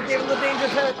 Oh, he gave him the danger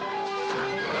pet.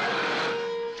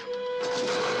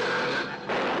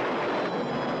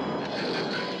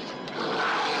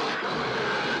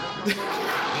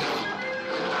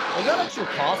 Well, that actual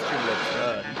costume looks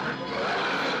good.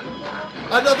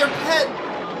 Another pet.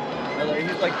 And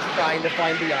he's like trying to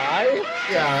find the eye.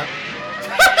 Yeah.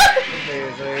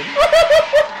 Amazing.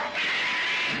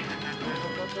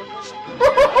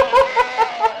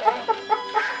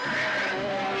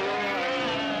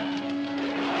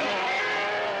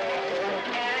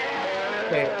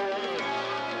 Okay.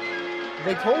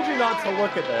 not to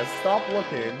look at this. Stop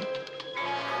looking.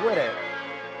 Quit it.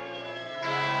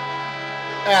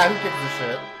 Ah, who gives a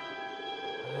shit?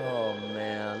 Oh,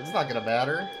 man. It's not gonna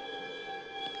matter.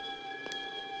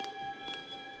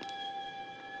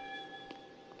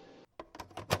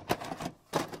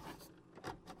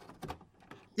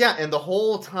 Yeah, and the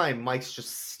whole time Mike's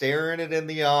just staring it in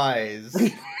the eyes.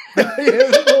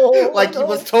 Like he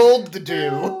was told to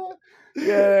do.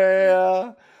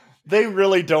 Yeah. They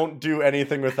really don't do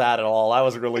anything with that at all. That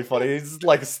was really funny. He's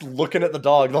like looking at the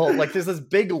dog. The whole, like there's this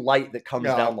big light that comes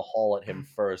down the hall at him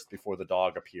first before the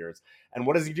dog appears. And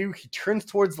what does he do? He turns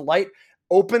towards the light,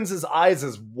 opens his eyes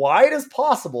as wide as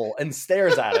possible, and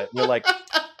stares at it. And you're like,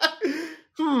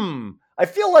 I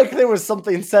feel like there was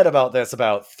something said about this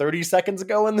about 30 seconds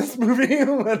ago in this movie.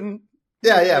 When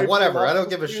yeah, whatever. I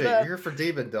don't give a shit. You're here for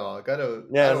Demon Dog. I don't.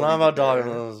 Yeah, it's not about dog. I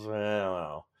don't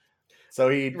know. So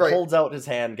he holds out his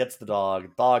hand, gets the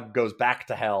dog. Dog goes back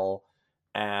to hell,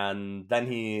 and then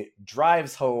he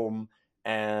drives home,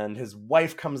 and his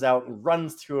wife comes out and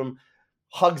runs to him,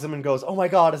 hugs him, and goes, "Oh my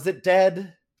God, is it dead?" And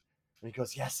he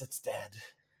goes, "Yes, it's dead.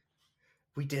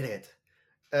 We did it."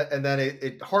 And then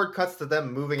it hard cuts to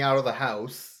them moving out of the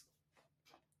house.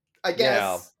 I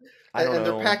guess. Yeah, I don't know.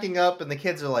 They're packing up, and the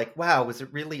kids are like, "Wow, is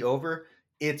it really over?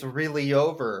 It's really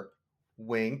over."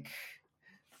 Wink.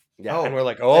 Yeah, and we're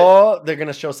like, oh, they're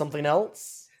gonna show something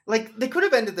else. Like they could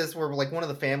have ended this where like one of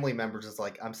the family members is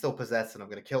like, "I'm still possessed and I'm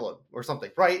gonna kill him" or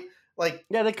something, right? Like,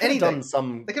 yeah, they could have done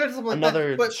some. They could have done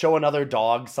another show another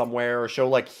dog somewhere, or show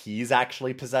like he's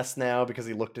actually possessed now because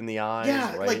he looked in the eyes.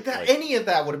 Yeah, right? like that. Like, any of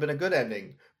that would have been a good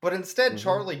ending. But instead,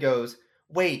 Charlie goes,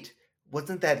 "Wait,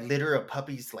 wasn't that litter of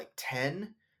puppies like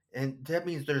 10? And that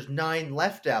means there's 9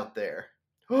 left out there."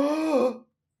 About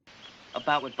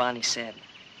what Bonnie said.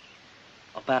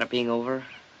 About it being over.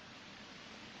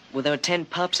 Well, there were 10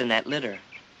 pups in that litter.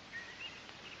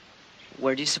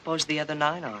 Where do you suppose the other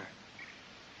 9 are?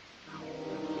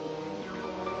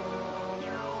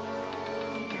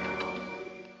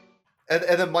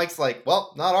 And then Mike's like,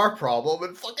 "Well, not our problem,"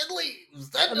 and fucking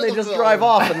leaves. And they just drive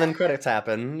off, and then credits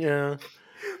happen. Yeah.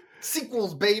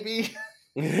 Sequels, baby.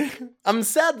 I'm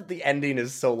sad that the ending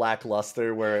is so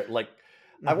lackluster, where like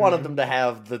I wanted them to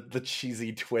have the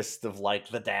cheesy twist of like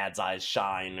the dad's eyes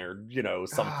shine, or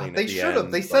something. They should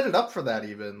have. They set it up for that,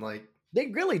 even like they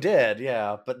really did.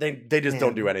 Yeah, but they just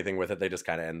don't do anything with it. They just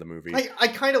kind of end the movie. I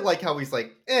kind of like how he's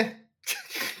like,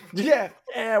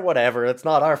 yeah, whatever. It's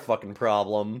not our fucking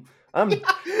problem. I'm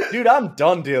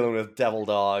done dealing with devil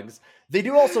dogs. They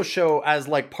do also show as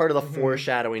like part of the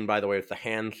foreshadowing, by the way, with the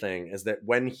hand thing, is that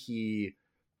when he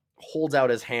holds out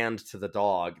his hand to the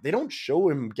dog, they don't show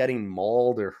him getting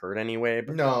mauled or hurt anyway.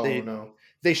 But no.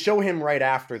 They show him right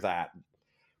after that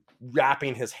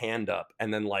wrapping his hand up,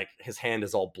 and then like his hand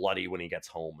is all bloody when he gets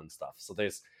home and stuff. So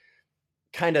there's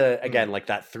kind of again like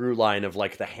that through line of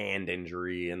like the hand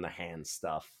injury and the hand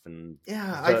stuff, and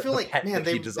I feel like man,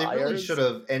 they really should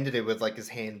have ended it with like his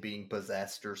hand being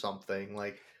possessed or something.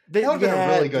 Like that would have been a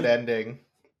really good ending.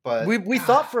 But we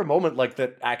thought for a moment like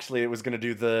that actually it was going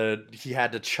to do he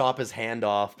had to chop his hand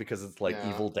off because it's like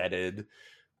Evil Deaded.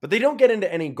 But they don't get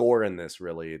into any gore in this,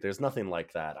 really. There's nothing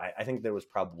like that. I think there was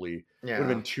probably would have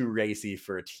been too racy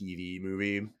for a TV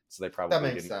movie, so they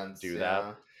probably didn't do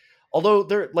that. Although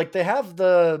they have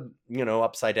the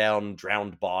upside down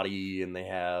drowned body, and they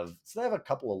have a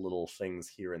couple of little things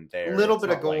here and there. A little bit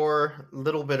of gore, a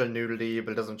little bit of nudity,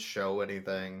 but it doesn't show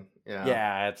anything.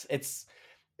 Yeah,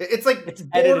 it's like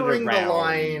bordering the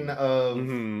line of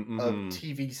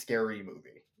TV scary movie.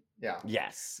 Yeah.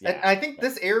 Yes. And I think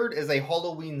this aired as a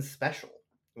Halloween special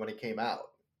when it came out.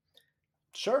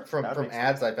 Sure. From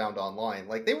ads I found online,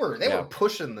 like they were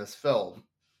pushing this film.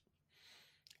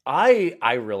 I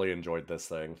really enjoyed this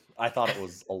thing. I thought it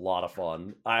was a lot of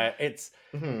fun. It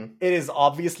is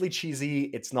obviously cheesy.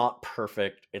 It's not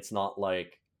perfect. It's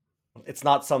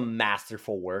not some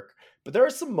masterful work, but there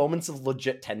are some moments of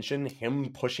legit tension.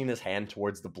 Him pushing his hand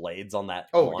towards the blades on that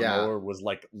lawnmower was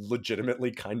like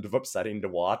legitimately kind of upsetting to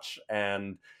watch.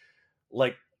 And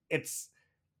like, it's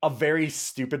a very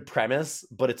stupid premise,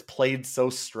 but it's played so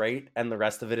straight, and the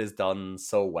rest of it is done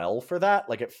so well for that.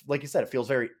 Like you said, it feels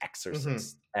very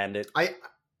Exorcist, and I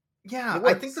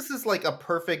think this is like a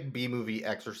perfect B-movie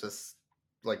Exorcist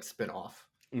like spin-off.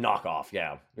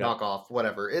 Knockoff,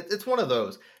 whatever. It's one of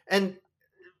those. And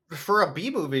for a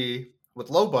B-movie with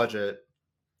low budget,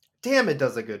 damn, it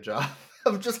does a good job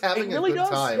of just having a good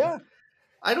time. Yeah.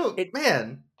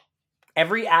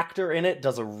 Every actor in it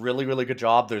does a really, really good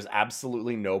job. There's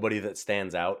absolutely nobody that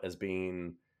stands out as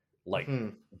being like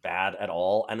bad at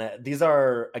all. And these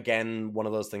are, again, one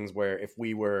of those things where if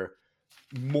we were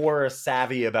more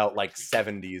savvy about like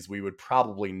 70s, we would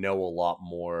probably know a lot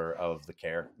more of the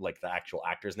like the actual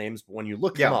actors' names. But when you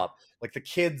look them up, like the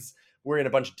kids were in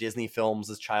a bunch of Disney films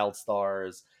as child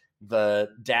stars. The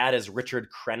dad is Richard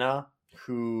Crenna,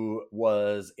 who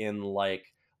was in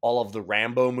like all of the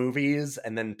Rambo movies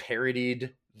and then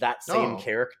parodied that same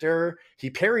character. He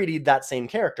parodied that same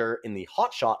character in the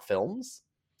Hot Shot films.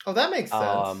 Oh, that makes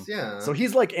sense. Yeah. So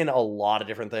he's like in a lot of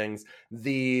different things.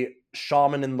 The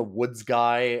Shaman in the Woods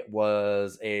guy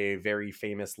was a very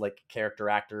famous like character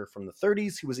actor from the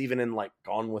 30s who was even in like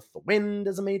Gone with the Wind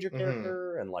as a major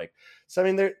character. And like, so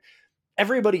I mean,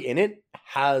 everybody in it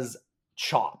has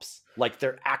chops. Like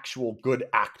they're actual good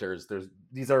actors.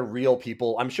 These are real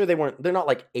people. I'm sure they're not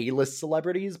like A-list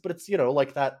celebrities, but it's, you know,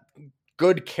 like that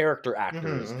good character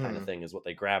actors kind of thing is what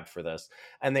they grabbed for this.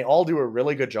 And they all do a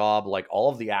really good job. Like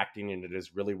all of the acting in it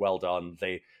is really well done.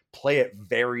 They play it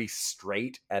very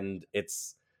straight and it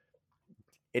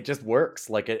just works.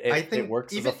 Like it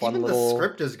works as a fun even little... the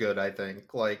script is good, I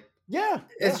think. Like, yeah.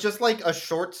 It's just like a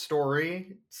short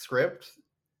story script.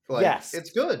 Like, yes. It's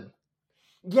good.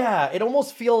 Yeah, it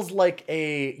almost feels like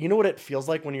you know what it feels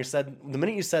like when the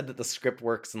minute you said that the script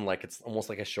works and like it's almost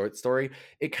like a short story,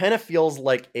 it kind of feels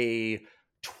like a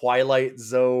Twilight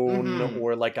Zone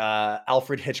or like a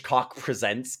Alfred Hitchcock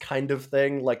Presents kind of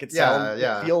thing. Like it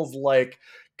feels like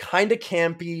kind of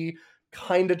campy,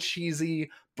 kind of cheesy,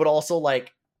 but also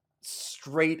like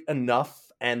straight enough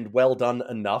and well done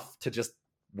enough to just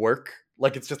work.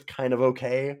 Like it's just kind of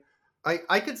okay.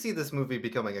 I could see this movie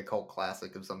becoming a cult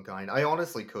classic of some kind. I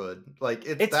honestly could. Like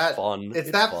it's fun. It's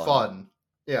that fun.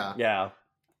 Yeah. Yeah.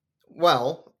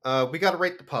 Well, we got to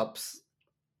rate the pups.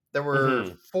 There were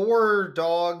 4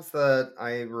 dogs that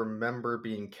I remember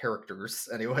being characters.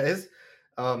 Anyways,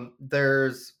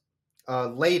 there's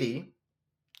Lady.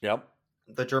 Yep.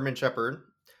 The German Shepherd.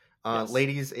 Yes.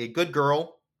 Lady's a good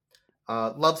girl.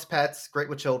 Loves pets. Great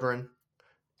with children.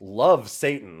 Loves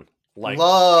Satan. Like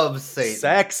loves Satan.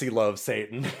 Sexy loves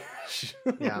Satan.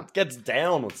 Yeah. Gets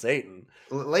down with Satan.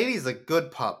 Lady's a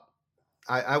good pup.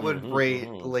 I would rate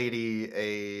Lady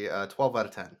a 12 out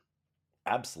of 10.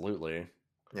 Absolutely.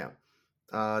 Yeah.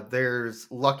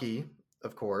 There's Lucky,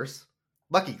 of course.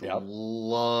 Lucky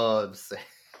loves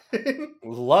Satan.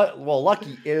 Well,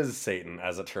 Lucky is Satan,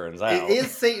 as it turns out. It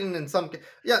is Satan in some...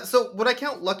 Yeah, so would I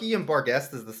count Lucky and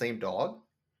Barghest as the same dog?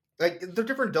 Like, they're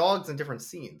different dogs in different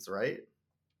scenes, right?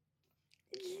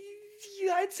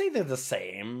 Yeah, I'd say they're the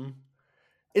same.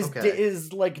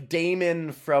 Is like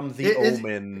Damon from The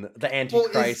Omen, the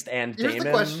Antichrist, and Damon? Here's the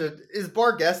question. Is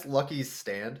Barghest Lucky's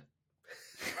stand?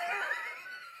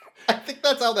 I think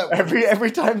that's how that works.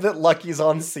 Every time that Lucky's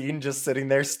on scene, just sitting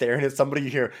there staring at somebody, you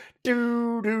hear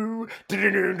doo doo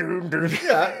doo doo doo doo.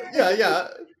 Yeah.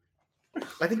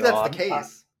 I think that's the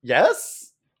case.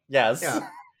 Yes. Yeah.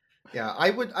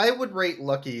 I would rate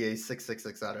Lucky a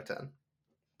 6.66 out of 10.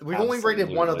 We've only rated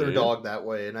one other dog that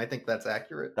way, and I think that's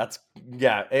accurate.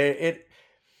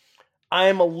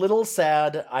 I'm a little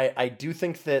sad. I do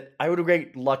think that I would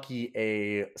rate Lucky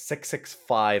a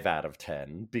 6.65 out of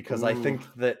 10 because I think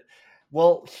that,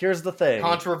 well, here's the thing.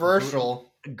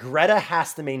 Controversial. Greta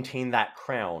has to maintain that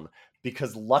crown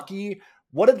because Lucky,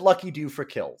 what did Lucky do for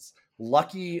kills?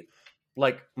 Lucky,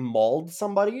 like, mauled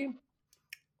somebody,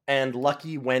 and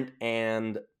Lucky went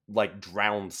and like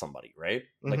drowned somebody, right?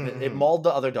 Like it mauled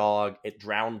the other dog, it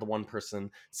drowned the one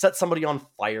person, set somebody on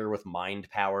fire with mind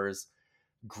powers.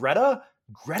 Greta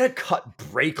cut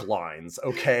brake lines,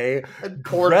 okay? And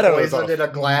poured poison in a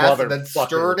glass and then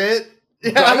stirred it.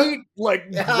 Yeah. Right?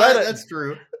 Like Greta, that's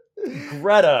true.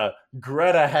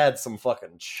 Greta had some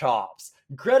fucking chops.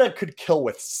 Greta could kill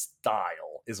with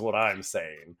style, is what I'm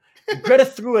saying. Greta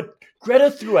threw a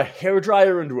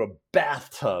hairdryer into a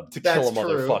bathtub to kill a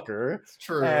motherfucker. It's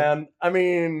true. And I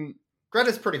mean,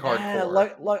 Greta's pretty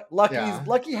hardcore.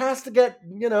 Lucky has to get,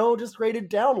 just rated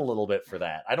down a little bit for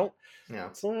that.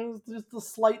 So just a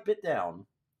slight bit down.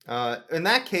 In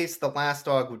that case, the last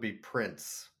dog would be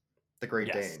Prince, the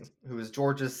Great Dane, who is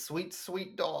George's sweet,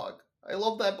 sweet dog. I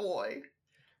love that boy.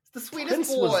 The sweetest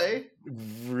Prince boy.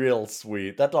 Was real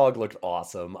sweet. That dog looked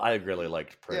awesome. I really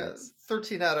liked Prince. Yeah,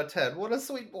 13 out of 10. What a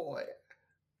sweet boy.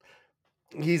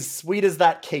 He's sweet as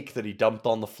that cake that he dumped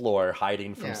on the floor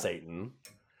hiding from Satan.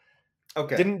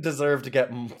 Okay. Didn't deserve to get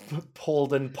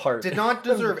pulled in part. Did not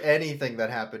deserve anything that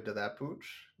happened to that pooch.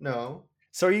 No.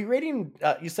 So are you rating,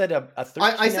 you said a 13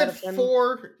 I said out of 10?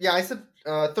 4. Yeah, I said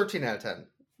 13 out of 10.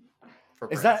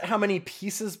 Is that how many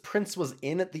pieces Prince was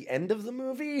in at the end of the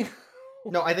movie?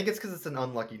 No, I think it's because it's an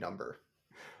unlucky number.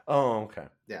 Oh, okay.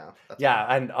 Yeah. Yeah,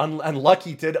 and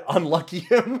Lucky did unlucky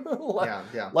him.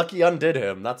 Yeah. Lucky undid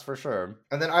him, that's for sure.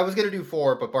 And then I was gonna do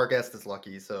 4, but Barghest is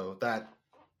Lucky, so that's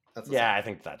the same. I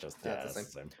think that just that's the the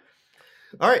same.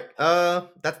 All right,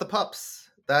 that's the pups.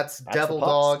 That's Devil the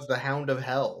pups. Dog, the Hound of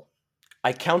Hell.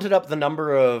 I counted up the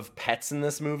number of pets in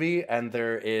this movie, and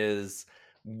there is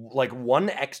like one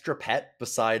extra pet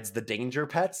besides the danger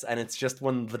pets, and it's just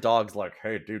when the dog's like,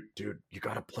 "Hey, dude, you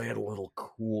gotta play it a little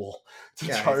cool." To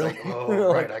Yeah, Charlie, he's like,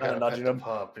 oh, right, I kinda gotta nudging pet the him.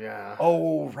 pup, yeah.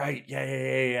 Oh, right,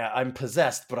 yeah. I'm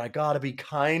possessed, but I gotta be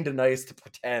kind of nice to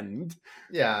pretend.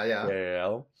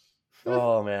 Yeah.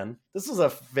 Oh man, this was a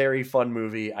very fun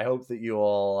movie. I hope that you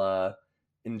all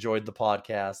enjoyed the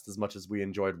podcast as much as we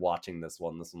enjoyed watching this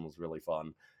one. This one was really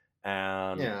fun.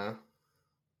 And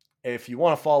if you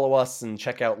want to follow us and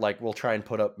check out, like, we'll try and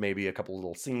put up maybe a couple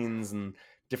little scenes and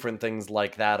different things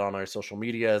like that on our social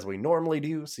media as we normally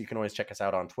do. So you can always check us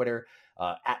out on Twitter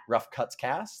at Rough Cuts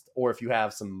Cast, or if you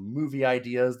have some movie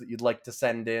ideas that you'd like to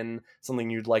send in, something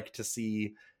you'd like to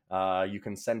see, you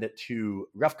can send it to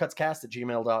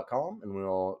roughcutscast@gmail.com, and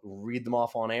we'll read them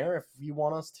off on air if you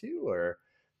want us to, or,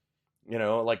 you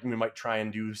know, like, we might try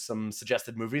and do some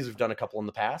suggested movies. We've done a couple in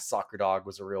the past. Soccer Dog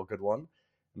was a real good one.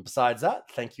 And besides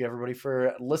that, thank you everybody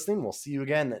for listening. We'll see you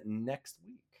again next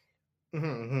week.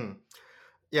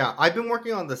 Yeah, I've been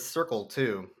working on this circle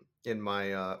too in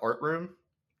my art room.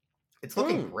 It's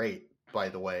looking great, by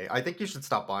the way. I think you should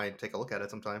stop by and take a look at it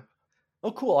sometime.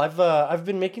 Oh, cool! I've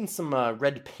been making some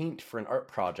red paint for an art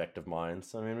project of mine.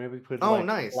 So I mean, maybe we could.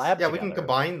 Nice. Collab yeah, together. we can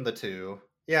combine the two.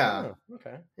 Yeah. Oh,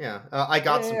 okay. Yeah, I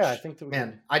got some. I think that we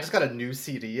man, I just got a new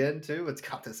CD in too. It's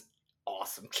got this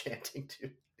awesome chanting too.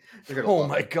 Oh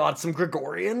my god, some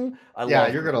Gregorian!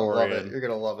 You're gonna love it. You're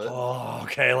gonna love it. Oh,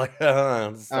 okay. Like,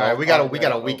 all right, we got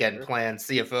a weekend plan.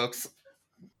 See you, folks.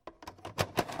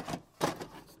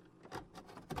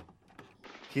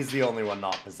 He's the only one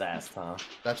not possessed, huh?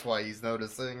 That's why he's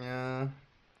noticing. Yeah.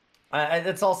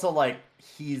 It's also like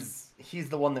he's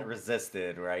the one that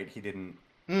resisted, right? He didn't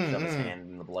shove his hand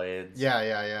in the blades.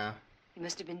 Yeah. You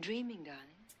must have been dreaming, darling.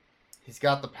 He's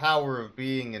got the power of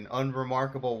being an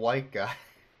unremarkable white guy.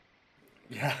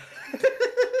 Yeah.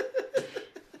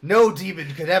 No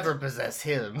demon could ever possess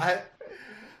him.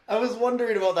 I was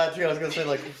wondering about that too. I was gonna say,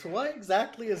 like, so why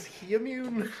exactly is he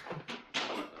immune?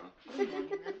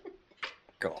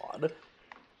 God.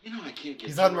 You know I can't get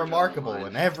He's unremarkable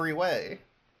in every way.